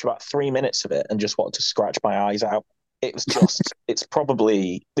I watched about 3 minutes of it and just wanted to scratch my eyes out. It was just, this is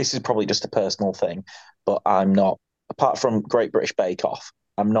probably just a personal thing, but I'm not, apart from Great British Bake Off,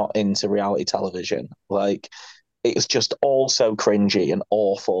 I'm not into reality television. Like, it was just all so cringy and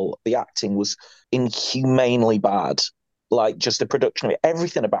awful. The acting was inhumanely bad. Like, just the production,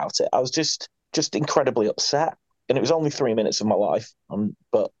 everything about it. I was just incredibly upset. And it was only 3 minutes of my life,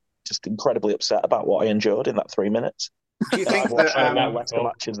 but just incredibly upset about what I endured in that 3 minutes. Do you think that Western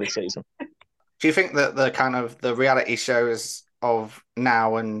matches this season? Do you think that the kind of the reality shows of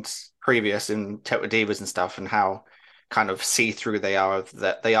now and previous in Total Divas and stuff, and how kind of see-through they are,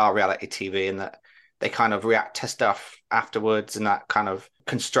 that they are reality TV and that they kind of react to stuff afterwards in that kind of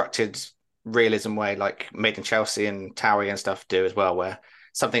constructed realism way, like Made in Chelsea and Towie and stuff do as well, where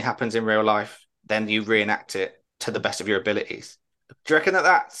something happens in real life, then you reenact it to the best of your abilities? Do you reckon that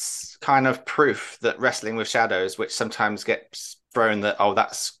that's kind of proof that wrestling with shadows, which sometimes gets thrown that, oh,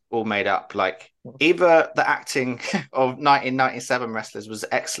 that's all made up, like either the acting of 1997 wrestlers was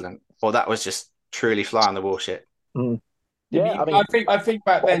excellent or that was just truly fly on the wall shit? Yeah, I mean, I think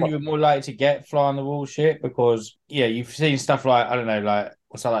back then you were more likely to get fly on the wall shit because you've seen stuff like, I don't know, like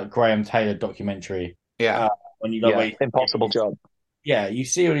what's that, like Graham Taylor documentary? When you go Impossible Job. Yeah, you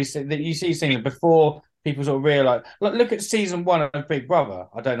see all these things before people sort of realise. Look at season 1 of Big Brother.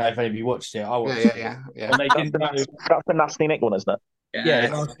 I don't know if any of you watched it. I watched it. Yeah. And they didn't know. That's the Nasty Nick one, isn't it? Yeah,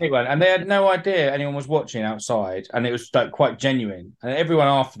 nasty one. And they had no idea anyone was watching outside, and it was like quite genuine. And everyone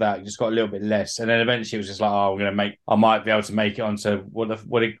after that just got a little bit less. And then eventually it was just like, oh, I might be able to make it onto what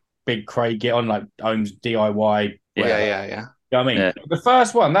did Big Craig get on, like owns DIY. Yeah. You know what I mean? Yeah. The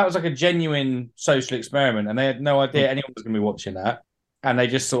first one, that was like a genuine social experiment, and they had no idea anyone was going to be watching that. And they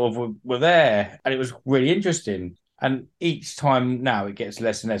just sort of were there, and it was really interesting. And each time now it gets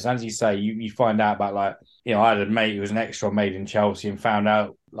less and less. As you say, you find out about, like, I had a mate who was an extra on Made in Chelsea and found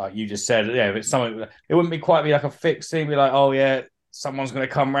out, like you just said, if it's something, it wouldn't be quite like a fixed thing, be like, oh yeah, someone's going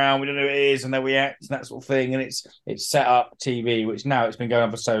to come round, we don't know who it is, and then we act and that sort of thing. And it's set up TV, which now it's been going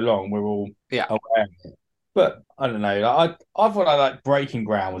on for so long, we're all aware of it. But I don't know, I thought like Breaking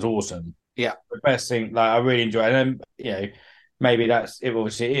Ground was awesome. Yeah, the best thing, like I really enjoyed it. And then, maybe that's it.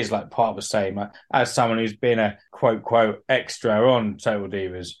 Obviously, it is like part of the same. As someone who's been a quote extra on Total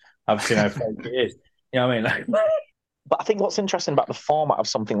Divas, I've seen how fake it is. You know what I mean? But I think what's interesting about the format of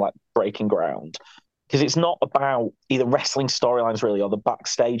something like Breaking Ground, because it's not about either wrestling storylines really or the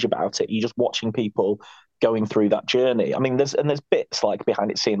backstage about it. You're just watching people going through that journey. I mean, there's bits like behind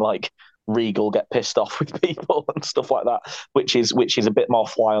it scene, like Regal get pissed off with people and stuff like that, which is a bit more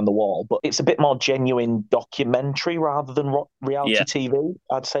fly on the wall, but it's a bit more genuine documentary rather than reality TV,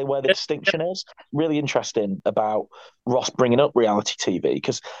 I'd say, where the distinction is. Really interesting about Ross bringing up reality TV,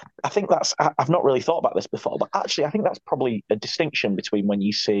 because I think I've not really thought about this before, but actually I think that's probably a distinction between when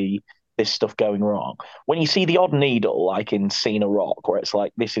you see this stuff going wrong. When you see the odd needle, like in Cena Rock, where it's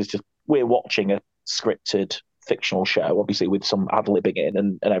like, this is just, we're watching a scripted fictional show, obviously with some ad-libbing in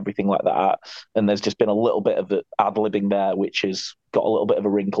and everything like that, and there's just been a little bit of ad-libbing there which has got a little bit of a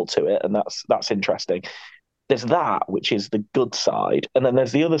wrinkle to it, and that's interesting. There's that, which is the good side, and then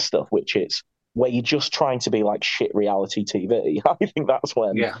there's the other stuff, which is where you're just trying to be like shit reality TV. I think that's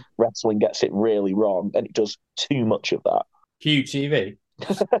when wrestling gets it really wrong, and it does too much of that. QTV.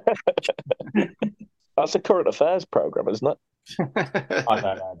 That's a current affairs program, isn't it?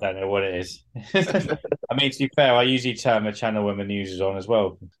 I don't know what it is. I mean, to be fair, I usually turn the channel when the news is on as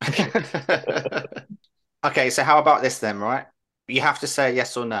well. Okay, so how about this then, right? You have to say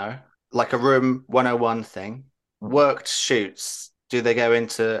yes or no, like a Room 101 thing. Worked shoots, do they go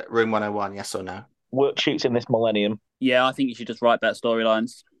into Room 101, yes or no? Work shoots in this millennium, Yeah, I think you should just write better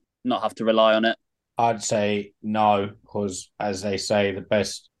storylines, not have to rely on it. I'd say no, because as they say, the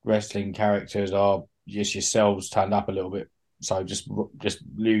best wrestling characters are just yourselves turned up a little bit. So just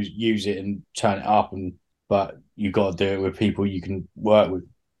use it and turn it up, but you got to do it with people you can work with.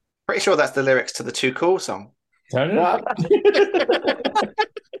 Pretty sure that's the lyrics to the Too Cool song. Turn it up.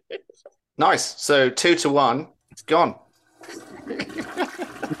 Nice. So 2-1. It's gone.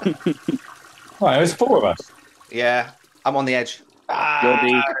 Right, there's 4 of us. Yeah, I'm on the edge.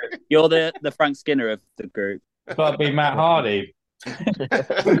 You're the Frank Skinner of the group. It's got to be Matt Hardy.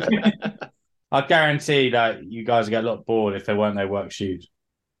 I guarantee that you guys get a lot bored if there weren't no work shoots.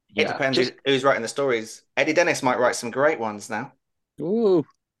 It depends who's writing the stories. Eddie Dennis might write some great ones now. Ooh.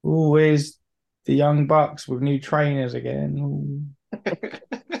 Always the Young Bucks with new trainers again.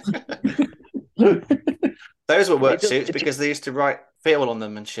 Those were work shoots because they used to write feel on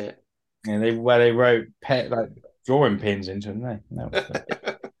them and shit. Yeah, they wrote drawing pins into them.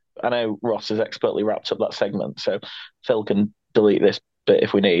 I know Ross has expertly wrapped up that segment, so Phil can delete this bit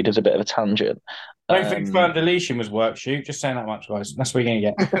if we need as a bit of a tangent. I don't think firm deletion was work shoot. Just saying that much, guys. That's what you're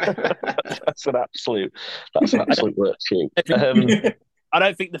going to get. That's an absolute work shoot. I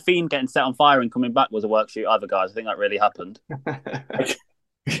don't think the Fiend getting set on fire and coming back was a work shoot either, guys. I think that really happened.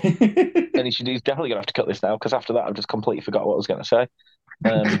 And he's definitely going to have to cut this now because after that I've just completely forgot what I was going to say.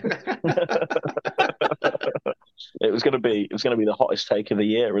 It was going to be the hottest take of the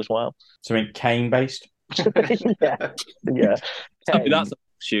year as well. Something Kane based. yeah. That's a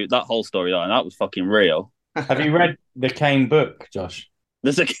shoot. That whole storyline that was fucking real. Have you read the Kane book, Josh?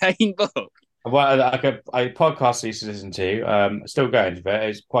 There's a Kane book. Well, like a podcast I used to listen to. Still going to it.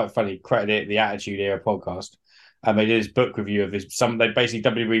 It's quite funny. Credit it the Attitude Era podcast. They did this book review of this. They basically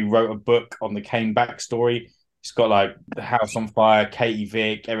WWE wrote a book on the Kane backstory. It's got like the house on fire, Katie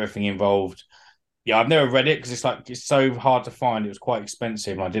Vick, everything involved. Yeah, I've never read it because it's so hard to find. It was quite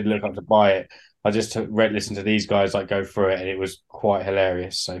expensive, and I did look up to buy it. I just listened to these guys go through it, and it was quite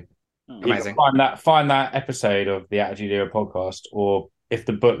hilarious. So amazing. Find that episode of the Attitude Era podcast, or if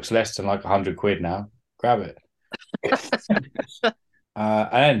the book's less than like £100 now, grab it.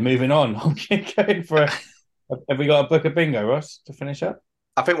 And moving on, I'm going for. Have we got a book of bingo, Ross, to finish up?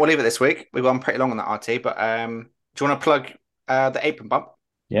 I think we'll leave it this week. We've gone pretty long on that RT, but do you want to plug the apron bump?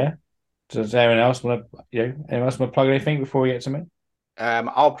 Yeah. Does anyone else want to plug anything before we get to me?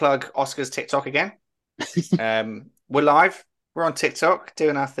 I'll plug Oscar's TikTok again. We're live. We're on TikTok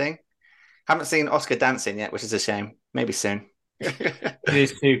doing our thing. Haven't seen Oscar dancing yet, which is a shame. Maybe soon. It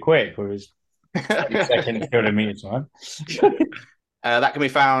is too quick for his second kilometer time. That can be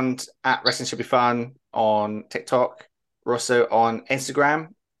found at Wrestling Should Be Fun on TikTok. We're also on Instagram,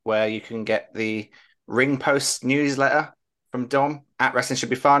 where you can get the Ring Post newsletter from Dom at Wrestling Should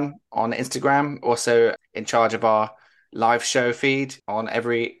Be Fun on Instagram. Also in charge of our live show feed on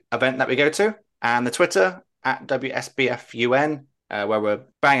every event that we go to. And the Twitter at WSBFUN, where we're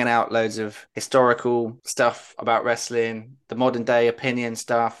banging out loads of historical stuff about wrestling, the modern day opinion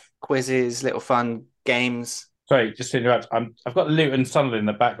stuff, quizzes, little fun games. Sorry, just to interrupt. I've got Luton Sunderland in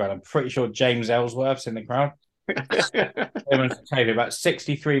the background. I'm pretty sure James Ellsworth's in the crowd. About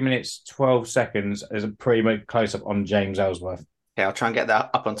 63 minutes, 12 seconds is a pretty much close up on James Ellsworth. Yeah, I'll try and get that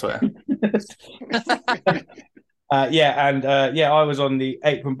up on Twitter. I was on the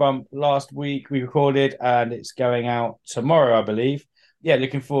apron bump last week. We recorded, and it's going out tomorrow, I believe. Yeah,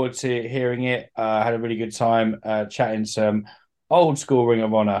 looking forward to hearing it. Had a really good time chatting some old school Ring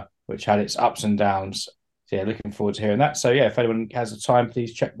of Honor, which had its ups and downs. So yeah, looking forward to hearing that. So yeah, if anyone has the time,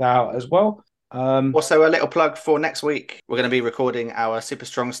 please check that out as well. Also, a little plug for next week. We're going to be recording our Super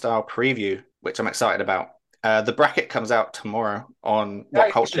Strong Style preview, which I'm excited about. The bracket comes out tomorrow on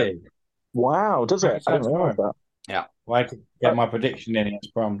What Culture. Wow, does it? I didn't realize that. Yeah. Well, I could get my prediction in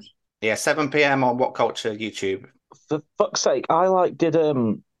against Brums. Yeah, 7 p.m. on What Culture YouTube. For fuck's sake,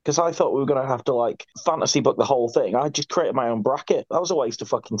 because I thought we were going to have to fantasy book the whole thing. I just created my own bracket. That was a waste of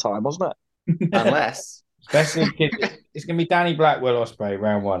fucking time, wasn't it? Unless. Especially it's going to be Danny Blackwell Ospreay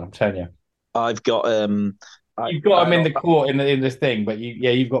round 1, I'm telling you. I've got you've got him in the court in this thing, but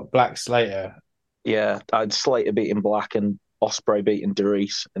you've got Black Slater. Yeah, I'd Slater beating Black and Ospreay beating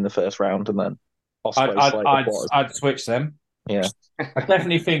Derice in the first round, and then Ospreay. I'd switch them. Yeah, I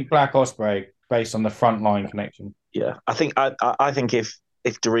definitely think Black Ospreay based on the front line connection. Yeah, I think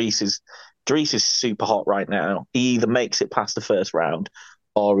if Derice is super hot right now, he either makes it past the first round,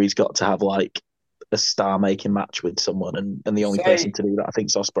 or he's got to have a star making match with someone, and the only person to do that I think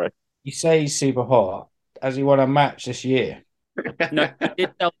is Ospreay. You say he's super hot. Has he won a match this year? No, he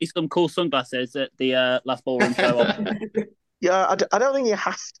did sell me some cool sunglasses at the last ballroom show. Yeah, I don't think you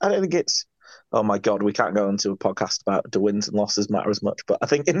have. I don't think it's. oh my God, we can't go into a podcast about do wins and losses matter as much. But I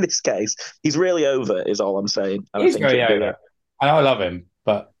think in this case, he's really over, is all I'm saying. And He's I think very it'd be over. And I love him,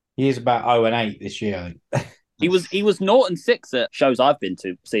 but he is about 0-8 this year, I think. He was 0-6 at shows I've been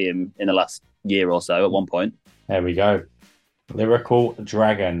to see him in the last year or so at one point. There we go. Lyrical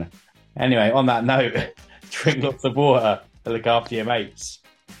Dragon. Anyway, on that note, drink lots of water and look after your mates.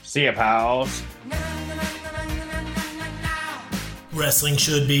 See ya, pals. Wrestling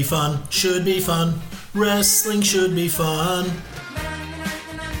should be fun, should be fun. Wrestling should be fun.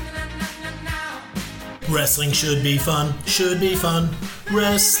 Wrestling should be fun, should be fun.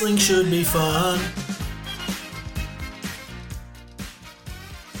 Wrestling should be fun.